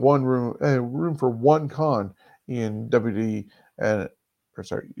there's only one room for one Khan in WWE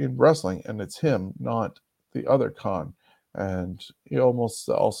in wrestling, and it's him, not the other Khan. And he almost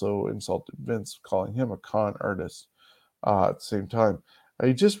also insulted Vince, calling him a con artist at the same time.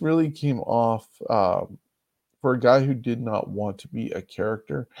 He just really came off for a guy who did not want to be a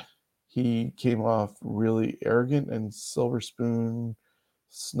character. He came off really arrogant and silver spoon,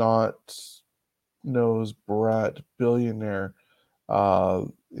 snot nose brat billionaire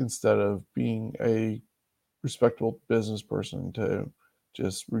instead of being a respectable business person to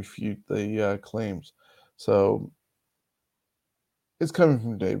just refute the claims. So it's coming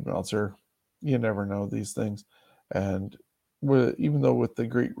from Dave Meltzer. You never know these things. And even though with the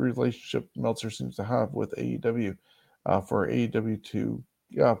great relationship Meltzer seems to have with AEW, for AEW to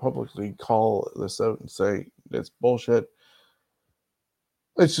publicly call this out and say it's bullshit,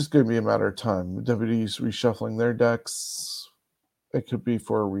 it's just going to be a matter of time. WWE's reshuffling their decks. It could be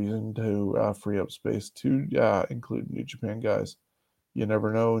for a reason to free up space to include New Japan guys. You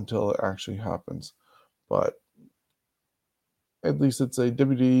never know until it actually happens. But at least it's a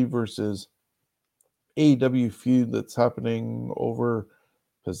WWE versus AEW feud that's happening over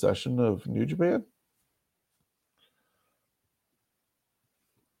possession of New Japan.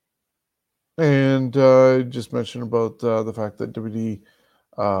 And just mentioned about the fact that WWE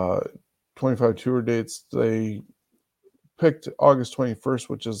 25 tour dates, they picked August 21st,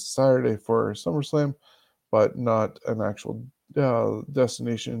 which is Saturday for SummerSlam, but not an actual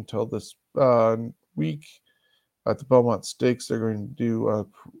destination until this week at the Belmont Stakes. They're going to do a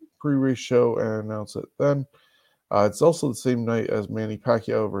pre-race show and announce it then. It's also the same night as Manny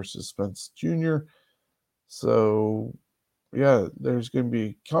Pacquiao versus Spence Jr. So, yeah, there's going to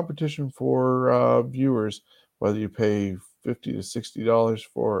be competition for viewers, whether you pay $50 to $60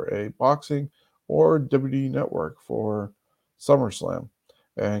 for a boxing or WWE Network for SummerSlam.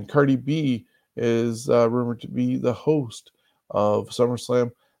 And Cardi B is rumored to be the host of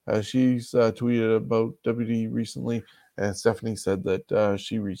SummerSlam. She's tweeted about WWE recently, and Stephanie said that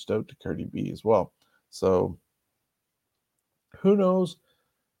she reached out to Cardi B as well. So who knows?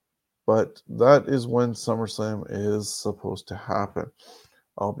 But that is when SummerSlam is supposed to happen.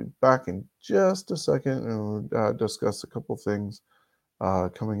 I'll be back in just a second and discuss a couple things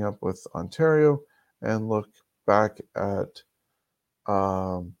coming up with Ontario and look back at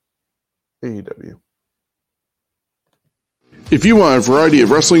AEW. If you want a variety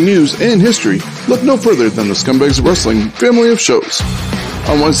of wrestling news and history, look no further than the Scumbags of Wrestling family of shows.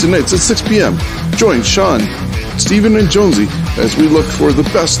 On Wednesday nights at 6 p.m., join Shawn, Steven, and Jonesy as we look for the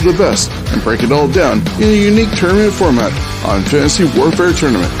best of the best and break it all down in a unique tournament format on Fantasy Warfare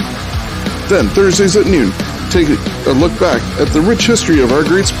Tournament. Then, Thursdays at noon, take a look back at the rich history of our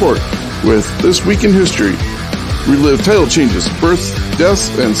great sport with This Week in History. Relive title changes, births, deaths,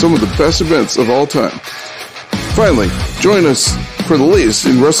 and some of the best events of all time. Finally, join us for the latest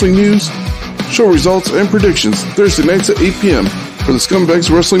in wrestling news, show results, and predictions Thursday nights at 8 p.m. for the Scumbags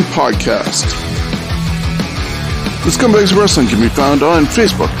Wrestling Podcast. The Scumbags Wrestling can be found on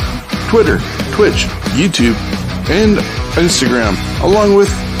Facebook, Twitter, Twitch, YouTube, and Instagram, along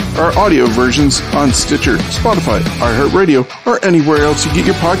with our audio versions on Stitcher, Spotify, iHeartRadio, or anywhere else you get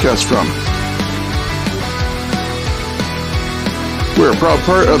your podcasts from. We're a proud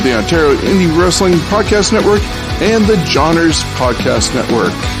part of the Ontario Indie Wrestling Podcast Network and the Johners Podcast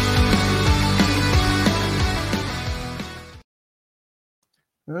Network.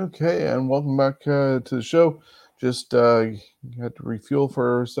 Okay, and welcome back to the show. Just had to refuel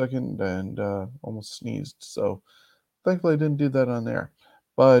for a second and almost sneezed, so thankfully I didn't do that on there.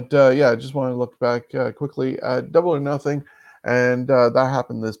 But I just want to look back quickly at Double or Nothing, and that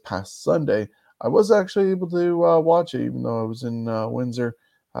happened this past Sunday. I was actually able to watch it, even though I was in Windsor.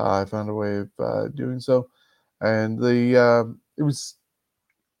 I found a way of doing so, and it was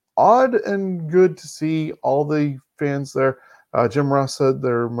odd and good to see all the fans there. Jim Ross said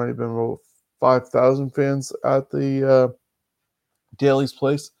there might have been about 5,000 fans at the Daly's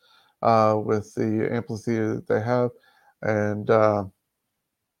place with the amphitheater that they have, and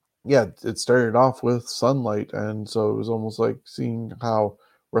it started off with sunlight, and so it was almost like seeing how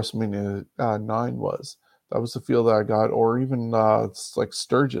WrestleMania 9 was. That was the feel that I got, or even like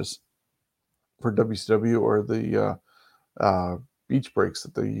Sturgis for WCW, or the beach breaks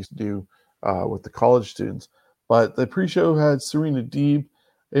that they used to do with the college students. But the pre-show had Serena Deeb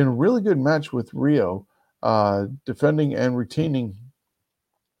in a really good match with Rio, defending and retaining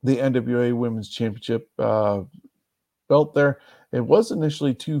the NWA Women's Championship belt there. It was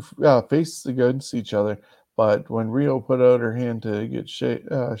initially two faces against each other, but when Rio put out her hand to get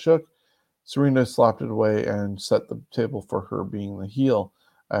shook, Serena slapped it away and set the table for her being the heel,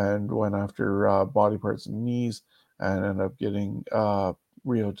 and went after body parts and knees, and ended up getting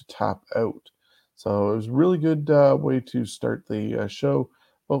Rio to tap out. So it was a really good way to start the show.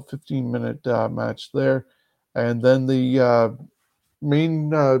 About 15-minute match there. And then the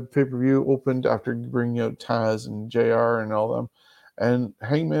main pay-per-view opened after bringing out Taz and JR and all them. And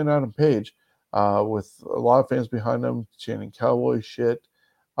Hangman Adam Page, with a lot of fans behind him, chanting cowboy shit,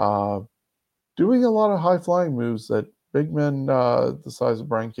 doing a lot of high-flying moves that big men the size of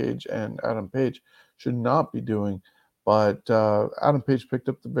Brian Cage and Adam Page should not be doing. But Adam Page picked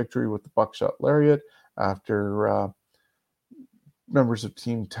up the victory with the buckshot lariat after members of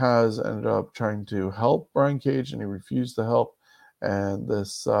Team Taz ended up trying to help Brian Cage, and he refused to help. And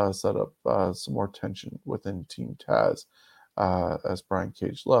this set up some more tension within Team Taz as Brian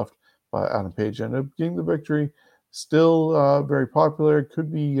Cage left. But Adam Page ended up getting the victory. Still very popular.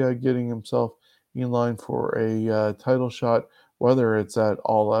 Could be getting himself in line for a title shot, whether it's at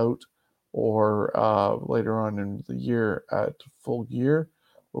All Out or later on in the year at Full Gear.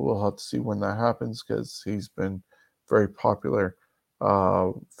 But we'll have to see when that happens, because he's been very popular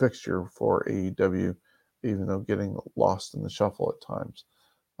fixture for AEW, even though getting lost in the shuffle at times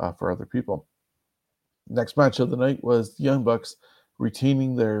for other people. Next match of the night was the Young Bucks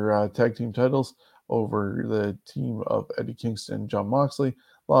retaining their tag team titles over the team of Eddie Kingston and Jon Moxley.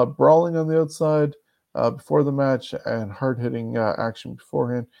 A lot of brawling on the outside before the match, and hard-hitting action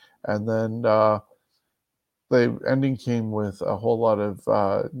beforehand. And then the ending came with a whole lot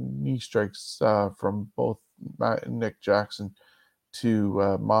of knee strikes from both Matt and Nick Jackson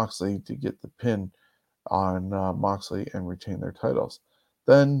to Moxley to get the pin on Moxley and retain their titles.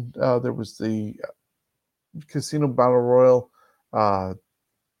 Then there was the Casino Battle Royal,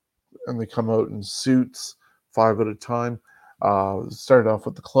 and they come out in suits 5 at a time. Started off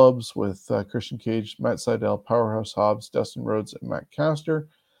with the clubs with Christian Cage, Matt Sydal, Powerhouse Hobbs, Dustin Rhodes, and Matt Caster.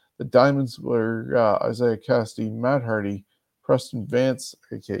 The Diamonds were Isaiah Cassidy, Matt Hardy, Preston Vance,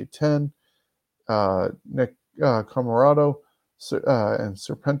 aka 10, Nick Camarado, and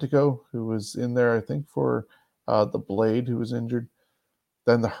Serpentico, who was in there, I think, for the Blade, who was injured.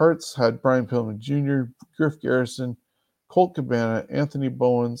 Then the Hearts had Brian Pillman Jr., Griff Garrison, Colt Cabana, Anthony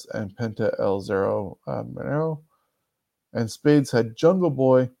Bowens, and Penta El Zero Monero. And Spades had Jungle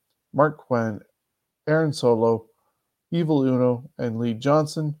Boy, Mark Quinn, Aaron Solo, Evil Uno, and Lee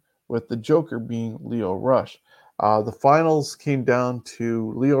Johnson, with the Joker being Leo Rush. The finals came down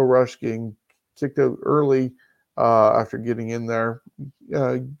to Leo Rush getting kicked out early after getting in there.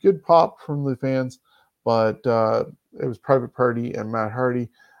 Good pop from the fans, but it was Private Party and Matt Hardy.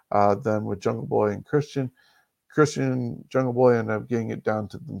 Then with Jungle Boy and Christian and Jungle Boy ended up getting it down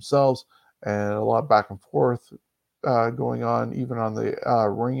to themselves, and a lot back and forth going on, even on the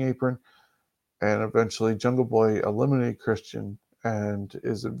ring apron. And eventually Jungle Boy eliminated Christian and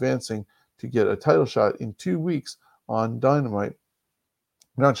is advancing to get a title shot in 2 weeks on Dynamite.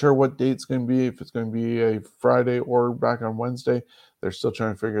 Not sure what date it's going to be, if it's going to be a Friday or back on Wednesday. They're still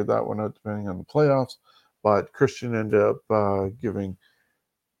trying to figure that one out depending on the playoffs. But Christian ended up giving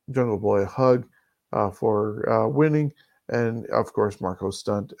Jungle Boy a hug for winning. And of course, Marco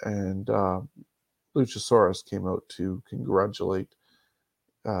Stunt and Luchasaurus came out to congratulate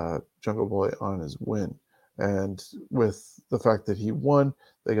Jungle Boy on his win. And with the fact that he won,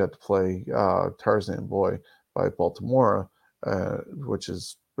 they got to play Tarzan Boy by Baltimora, which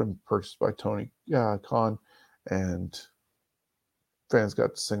has been purchased by Tony Khan, and fans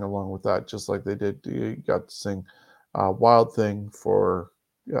got to sing along with that, just like they did. You got to sing Wild Thing for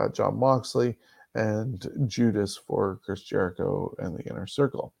Jon Moxley and Judas for Chris Jericho and the Inner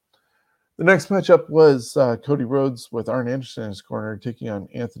Circle. The next matchup was Cody Rhodes with Arn Anderson in his corner taking on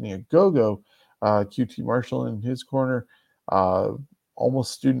Anthony Ogogo, QT Marshall in his corner.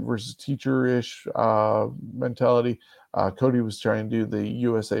 Almost student versus teacher-ish mentality. Cody was trying to do the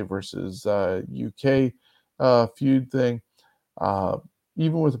USA versus UK feud thing.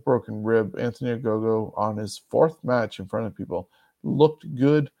 Even with a broken rib, Anthony Ogogo on his fourth match in front of people looked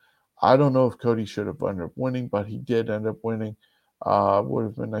good. I don't know if Cody should have ended up winning, but he did end up winning. Would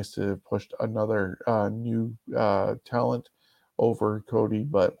have been nice to have pushed another new talent over Cody,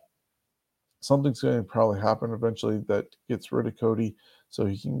 but something's going to probably happen eventually that gets rid of Cody so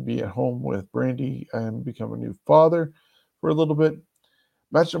he can be at home with Brandy and become a new father for a little bit.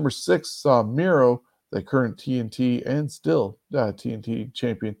 Match number 6 saw Miro, the current TNT and still TNT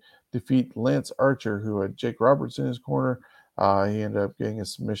champion, defeat Lance Archer, who had Jake Roberts in his corner. He ended up getting a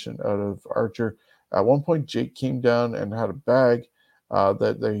submission out of Archer. At one point, Jake came down and had a bag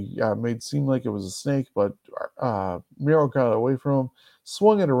that they made seem like it was a snake, but Miro got away from him,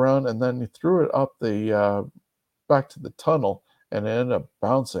 swung it around, and then he threw it up the back to the tunnel, and it ended up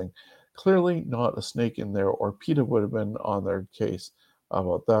bouncing. Clearly not a snake in there, or PETA would have been on their case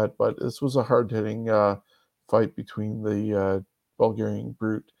about that. But this was a hard-hitting fight between the Bulgarian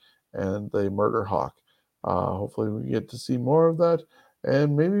Brute and the Murder Hawk. Hopefully we get to see more of that.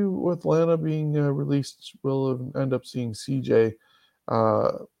 And maybe with Lana being released, we'll end up seeing CJ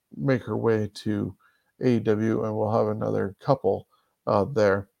make her way to AEW, and we'll have another couple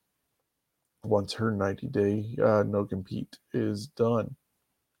there once her 90-day no-compete is done.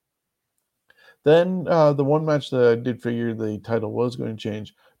 Then the one match that I did figure the title was going to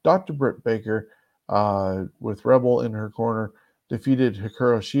change, Dr. Britt Baker with Rebel in her corner defeated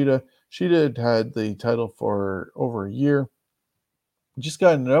Hikaru Shida. Shida had the title for over a year. Just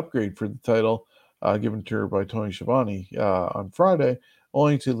got an upgrade for the title given to her by Tony Schiavone on Friday,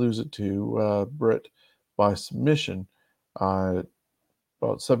 only to lose it to Britt by submission.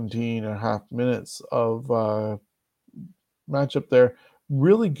 About 17 and a half minutes of matchup there.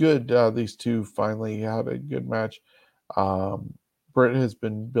 Really good. These two finally had a good match. Britt has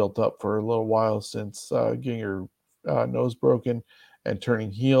been built up for a little while since getting her nose broken and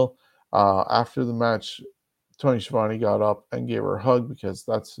turning heel. After the match, Tony Schiavone got up and gave her a hug because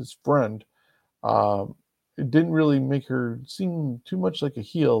that's his friend. It didn't really make her seem too much like a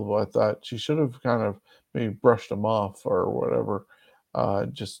heel, but I thought she should have kind of maybe brushed him off or whatever,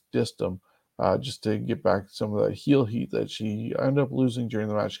 just dissed him, just to get back some of that heel heat that she ended up losing during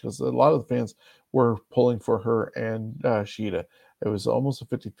the match, because a lot of the fans were pulling for her and Shida. It was almost a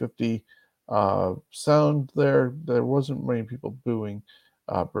 50-50 sound there. There wasn't many people booing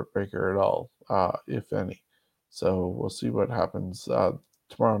Britt Baker at all, if any. So we'll see what happens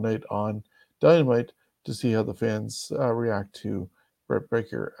tomorrow night on Dynamite to see how the fans react to Britt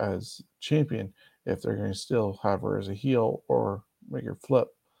Baker as champion if they're going to still have her as a heel or make her flip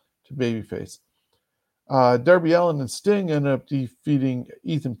to babyface. Darby Allin and Sting ended up defeating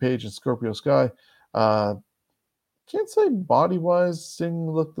Ethan Page and Scorpio Sky. Can't say body-wise Sting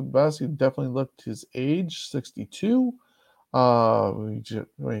looked the best. He definitely looked his age, 62. When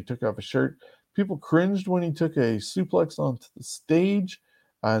he took off his shirt. People cringed when he took a suplex onto the stage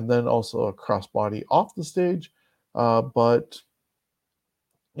and then also a crossbody off the stage. But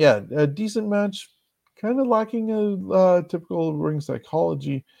yeah, a decent match, kind of lacking a typical ring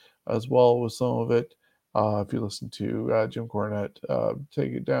psychology as well with some of it. If you listen to Jim Cornette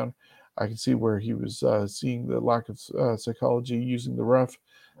take it down, I can see where he was seeing the lack of psychology using the ref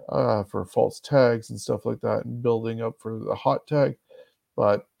for false tags and stuff like that and building up for the hot tag.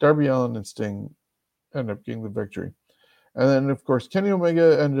 But Darby Allin and Sting ended up getting the victory. And then, of course, Kenny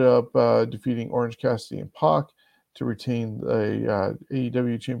Omega ended up defeating Orange Cassidy and Pac to retain the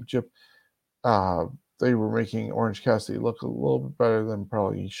AEW Championship. They were making Orange Cassidy look a little bit better than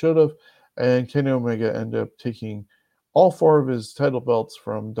probably he should have. And Kenny Omega ended up taking all 4 of his title belts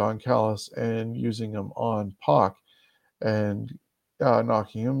from Don Callis and using them on Pac and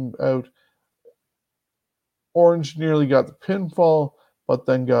knocking him out. Orange nearly got the pinfall, but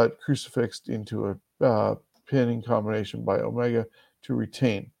then got crucifixed into a pinning combination by Omega to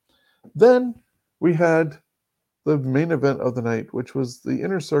retain. Then we had the main event of the night, which was the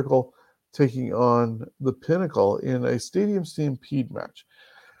Inner Circle taking on the Pinnacle in a Stadium Stampede match.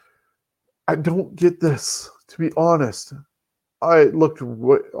 I don't get this, to be honest. I looked,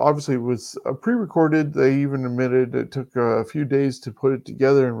 obviously it was pre-recorded. They even admitted it took a few days to put it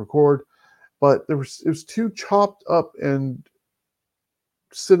together and record, but it was too chopped up and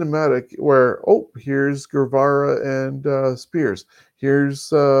cinematic where, here's Guevara and Spears. Here's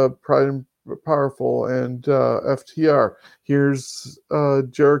Pride and Powerful and FTR. Here's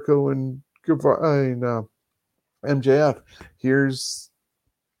Jericho and Guevara and MJF. Here's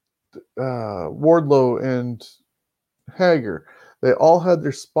Wardlow and Hager. They all had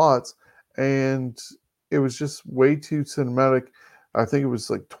their spots, and it was just way too cinematic. I think it was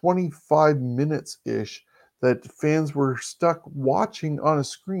like 25 minutes-ish that fans were stuck watching on a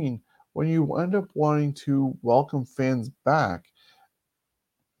screen when you end up wanting to welcome fans back.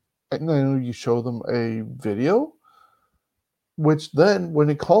 And then you show them a video, which then, when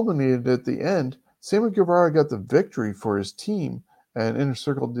it culminated at the end, Sammy Guevara got the victory for his team, and Inner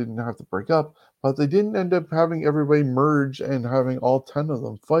Circle didn't have to break up, but they didn't end up having everybody merge and having all 10 of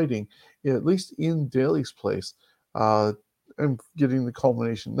them fighting, at least in Daly's place, and getting the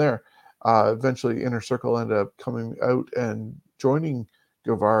culmination there. Eventually, Inner Circle ended up coming out and joining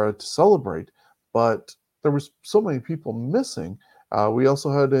Guevara to celebrate, but there was so many people missing. We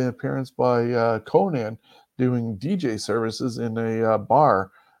also had an appearance by Conan doing DJ services in a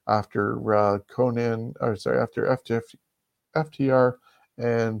bar after after FTR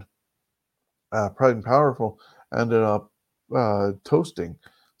and Pride and Powerful ended up toasting.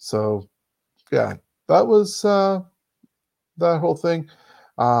 So yeah, that was that whole thing.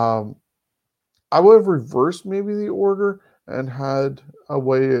 I would have reversed maybe the order and had a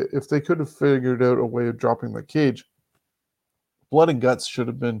way, if they could have figured out a way of dropping the cage. Blood and Guts should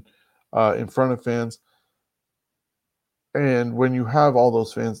have been in front of fans. And when you have all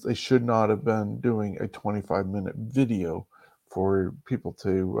those fans, they should not have been doing a 25-minute video for people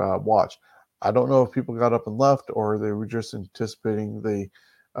to watch. I don't know if people got up and left or they were just anticipating the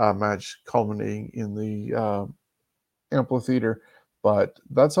match culminating in the amphitheater, but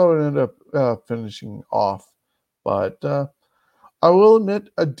that's how it ended up finishing off. But I will admit,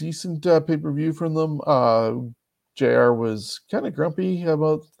 a decent pay-per-view from them. JR was kind of grumpy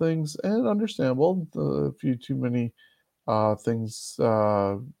about things, and understandable. A few too many things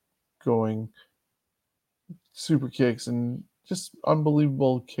going, super kicks and just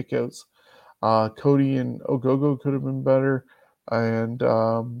unbelievable kickouts. Cody and Ogogo could have been better, and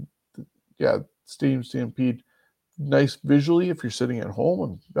yeah, Stadium Stampede, nice visually if you're sitting at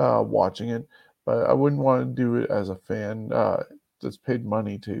home and watching it, but I wouldn't want to do it as a fan that's paid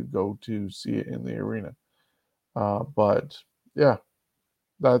money to go to see it in the arena. But yeah,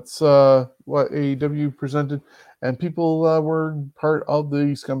 that's what AEW presented, and people were part of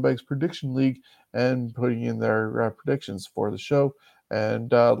the Scumbags Prediction League and putting in their predictions for the show,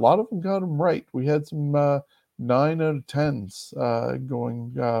 and a lot of them got them right. We had some 9 out of 10s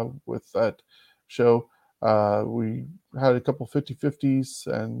going with that show. We had a couple 50-50s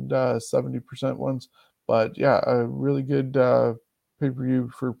and 70% ones, but yeah, a really good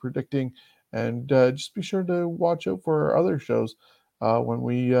pay-per-view for predicting, and just be sure to watch out for our other shows when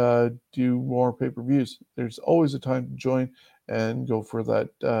we do more pay-per-views. There's always a time to join and go for that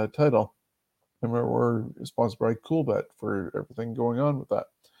title. Remember, we're sponsored by CoolBet for everything going on with that.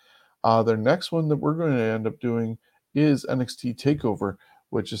 Their next one that we're going to end up doing is NXT TakeOver,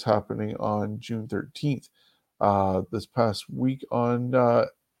 which is happening on June 13th. This past week on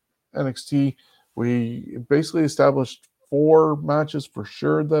NXT, we basically established 4 matches for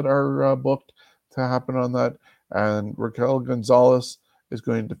sure that are booked to happen on that. And Raquel Gonzalez is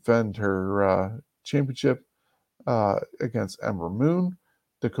going to defend her championship against Ember Moon.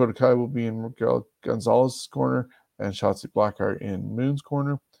 Dakota Kai will be in Raquel Gonzalez's corner, and Shotzi Blackheart in Moon's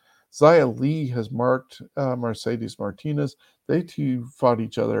corner. Xia Li has marked Mercedes Martinez. They two fought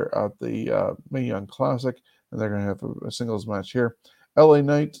each other at the Mae Young Classic, and they're going to have a singles match here. LA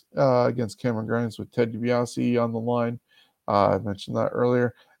Knight against Cameron Grimes with Ted DiBiase on the line. I mentioned that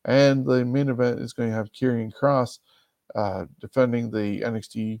earlier. And the main event is going to have Karrion Kross defending the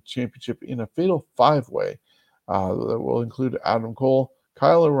NXT Championship in a fatal 5-way that will include Adam Cole,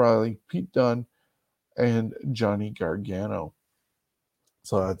 Kyle O'Reilly, Pete Dunne, and Johnny Gargano.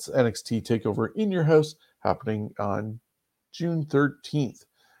 So that's NXT TakeOver in your house happening on June 13th.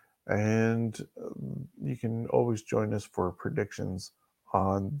 And you can always join us for predictions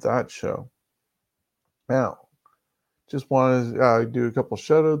on that show. Now, just want to do a couple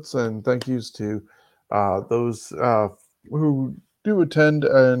shout outs and thank yous to those who do attend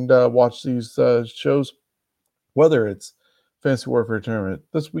and watch these shows, whether it's Fantasy Warfare Tournament,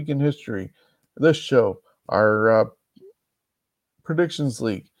 This Week in History, this show, our Predictions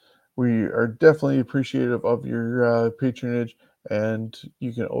League. We are definitely appreciative of your patronage, and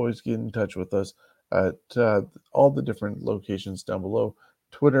you can always get in touch with us at all the different locations down below: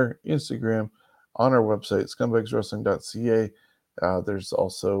 Twitter, Instagram, on our website, scumbagswrestling.ca. There's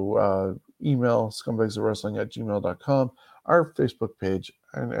also email, scumbagswrestling@gmail.com, our Facebook page,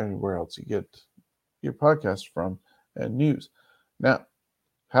 and anywhere else you get your podcast from and news. Now,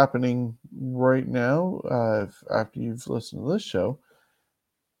 happening right now, after you've listened to this show,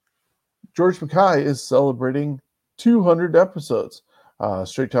 George Mackay is celebrating 200 episodes.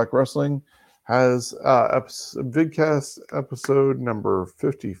 Straight Talk Wrestling has vidcast episode number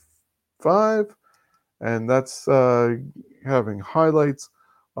 55, and that's having highlights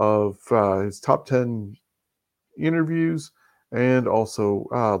of his top 10 interviews and also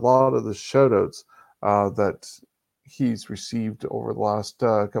a lot of the shout-outs that he's received over the last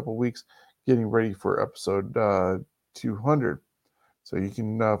couple weeks getting ready for episode 200. So you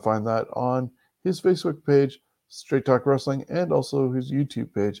can find that on his Facebook page, Straight Talk Wrestling, and also his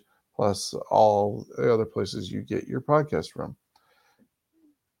YouTube page, plus all the other places you get your podcast from.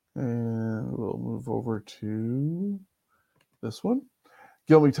 And we'll move over to this one.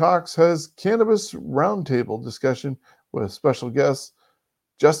 Gilmy Talks has Cannabis Roundtable discussion with special guests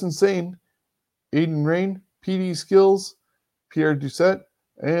Justin Sane, Aiden Rain, PD Skills, Pierre Doucette,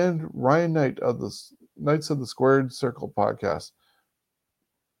 and Ryan Knight of the Knights of the Squared Circle podcast.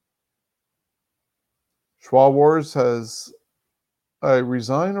 Schwa Wars has a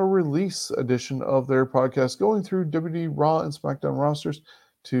Resign or Release edition of their podcast, going through WWE Raw and SmackDown rosters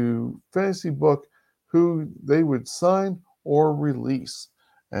to fantasy book who they would sign or release.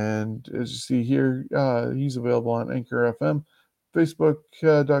 And as you see here, he's available on Anchor FM,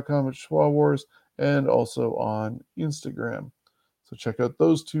 Facebook.com at Schwa Wars, and also on Instagram. So check out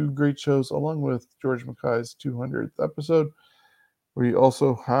those two great shows along with George Mackay's 200th episode. We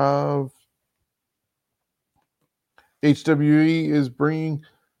also have HWE is bringing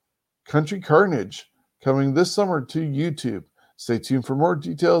Country Carnage coming this summer to YouTube. Stay tuned for more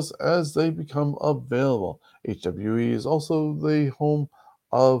details as they become available. HWE is also the home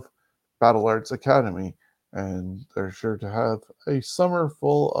of Battle Arts Academy, and they're sure to have a summer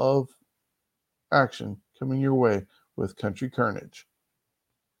full of action coming your way with Country Carnage.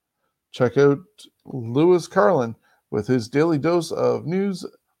 Check out Lewis Carlin with his daily dose of news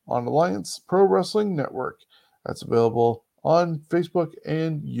on Alliance Pro Wrestling Network. That's available on Facebook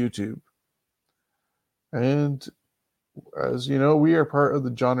and YouTube. And as you know, we are part of the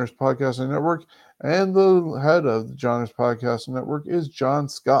Johners Podcasting Network, and the head of the Johners Podcasting Network is John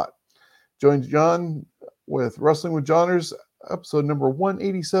Scott. Join John with Wrestling with Johners, episode number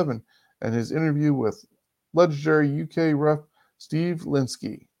 187, and his interview with legendary UK ref Steve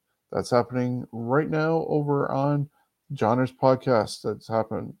Linsky. That's happening right now over on Johners Podcast. That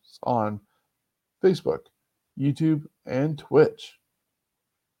happens on Facebook, YouTube, and Twitch.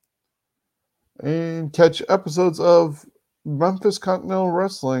 And catch episodes of Memphis Continental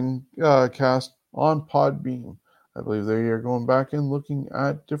Wrestling cast on Podbean. I believe they are going back and looking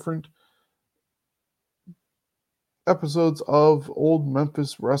at different episodes of old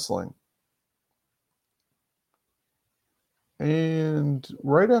Memphis wrestling. And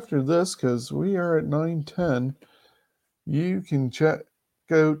right after this, because we are at 9:10, you can check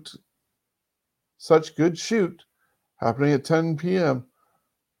out Such Good Shoot happening at 10 p.m.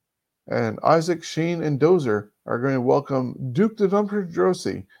 And Isaac, Sheen, and Dozer are going to welcome Duke the Dumpster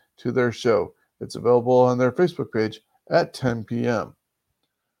Drosy to their show. It's available on their Facebook page at 10 p.m.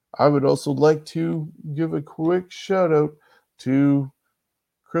 I would also like to give a quick shout out to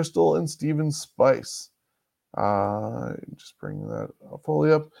Crystal and Steven Spice. Just bring that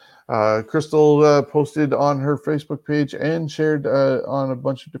fully up. Crystal posted on her Facebook page and shared on a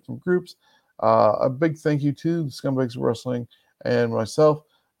bunch of different groups. A big thank you to Scumbags of Wrestling and myself.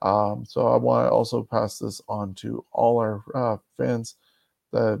 So I want to also pass this on to all our fans.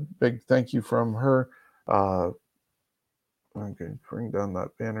 The big thank you from her. I'm going to bring down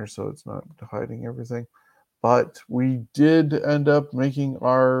that banner so it's not hiding everything. But we did end up making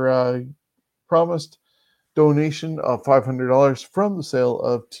our promised donation of $500 from the sale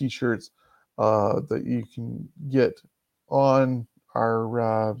of t-shirts that you can get on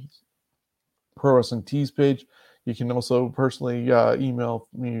our Pro Wrestling Tees page. You can also personally email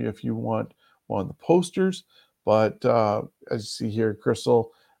me if you want one of the posters. But as you see here,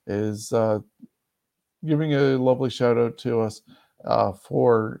 Crystal is giving a lovely shout out to us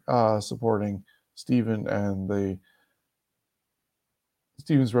for supporting Steven and the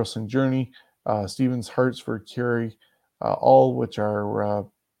Steven's Wrestling Journey, Steven's Hearts for Carrie, all which are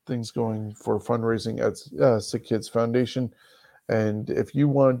things going for fundraising at Sick Kids Foundation. And if you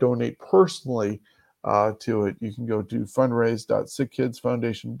want to donate personally to it, you can go to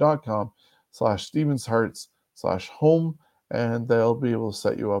fundraise.sickkidsfoundation.com/StevensHearts/home, and they'll be able to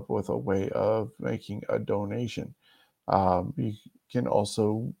set you up with a way of making a donation. You can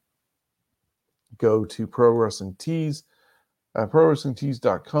also go to Pro Wrestling Tees,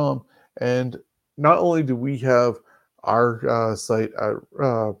 ProWrestlingTees.com, and not only do we have our site at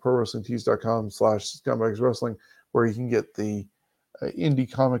ProWrestlingTees.com/ScumbagsWrestling, where you can get the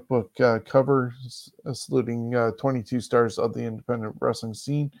indie comic book cover saluting 22 stars of the independent wrestling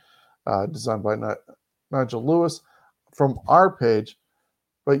scene, designed by Nigel Lewis from our page,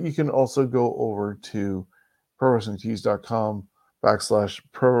 but you can also go over to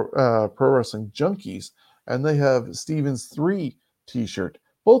ProWrestlingTees.com/Pro Wrestling Junkies, and they have Steven's 3 t-shirt.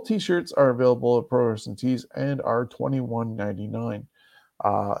 Both t-shirts are available at Pro Wrestling Tees and are $21.99.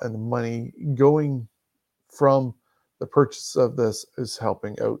 And the money going from the purchase of this is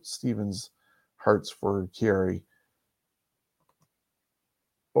helping out Steven's Hearts for Carrie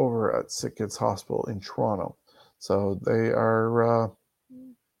over at Sick Kids Hospital in Toronto. So they are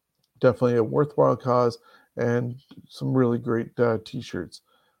definitely a worthwhile cause and some really great t-shirts.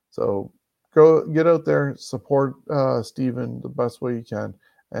 So go get out there, support Steven the best way you can,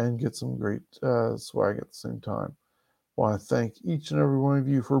 and get some great swag at the same time. I want to thank each and every one of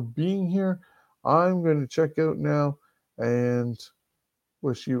you for being here. I'm going to check out now and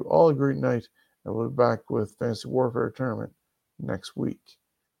wish you all a great night, and we'll be back with Fantasy Warfare Tournament next week.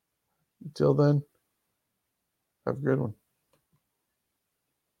 Until then, have a good one.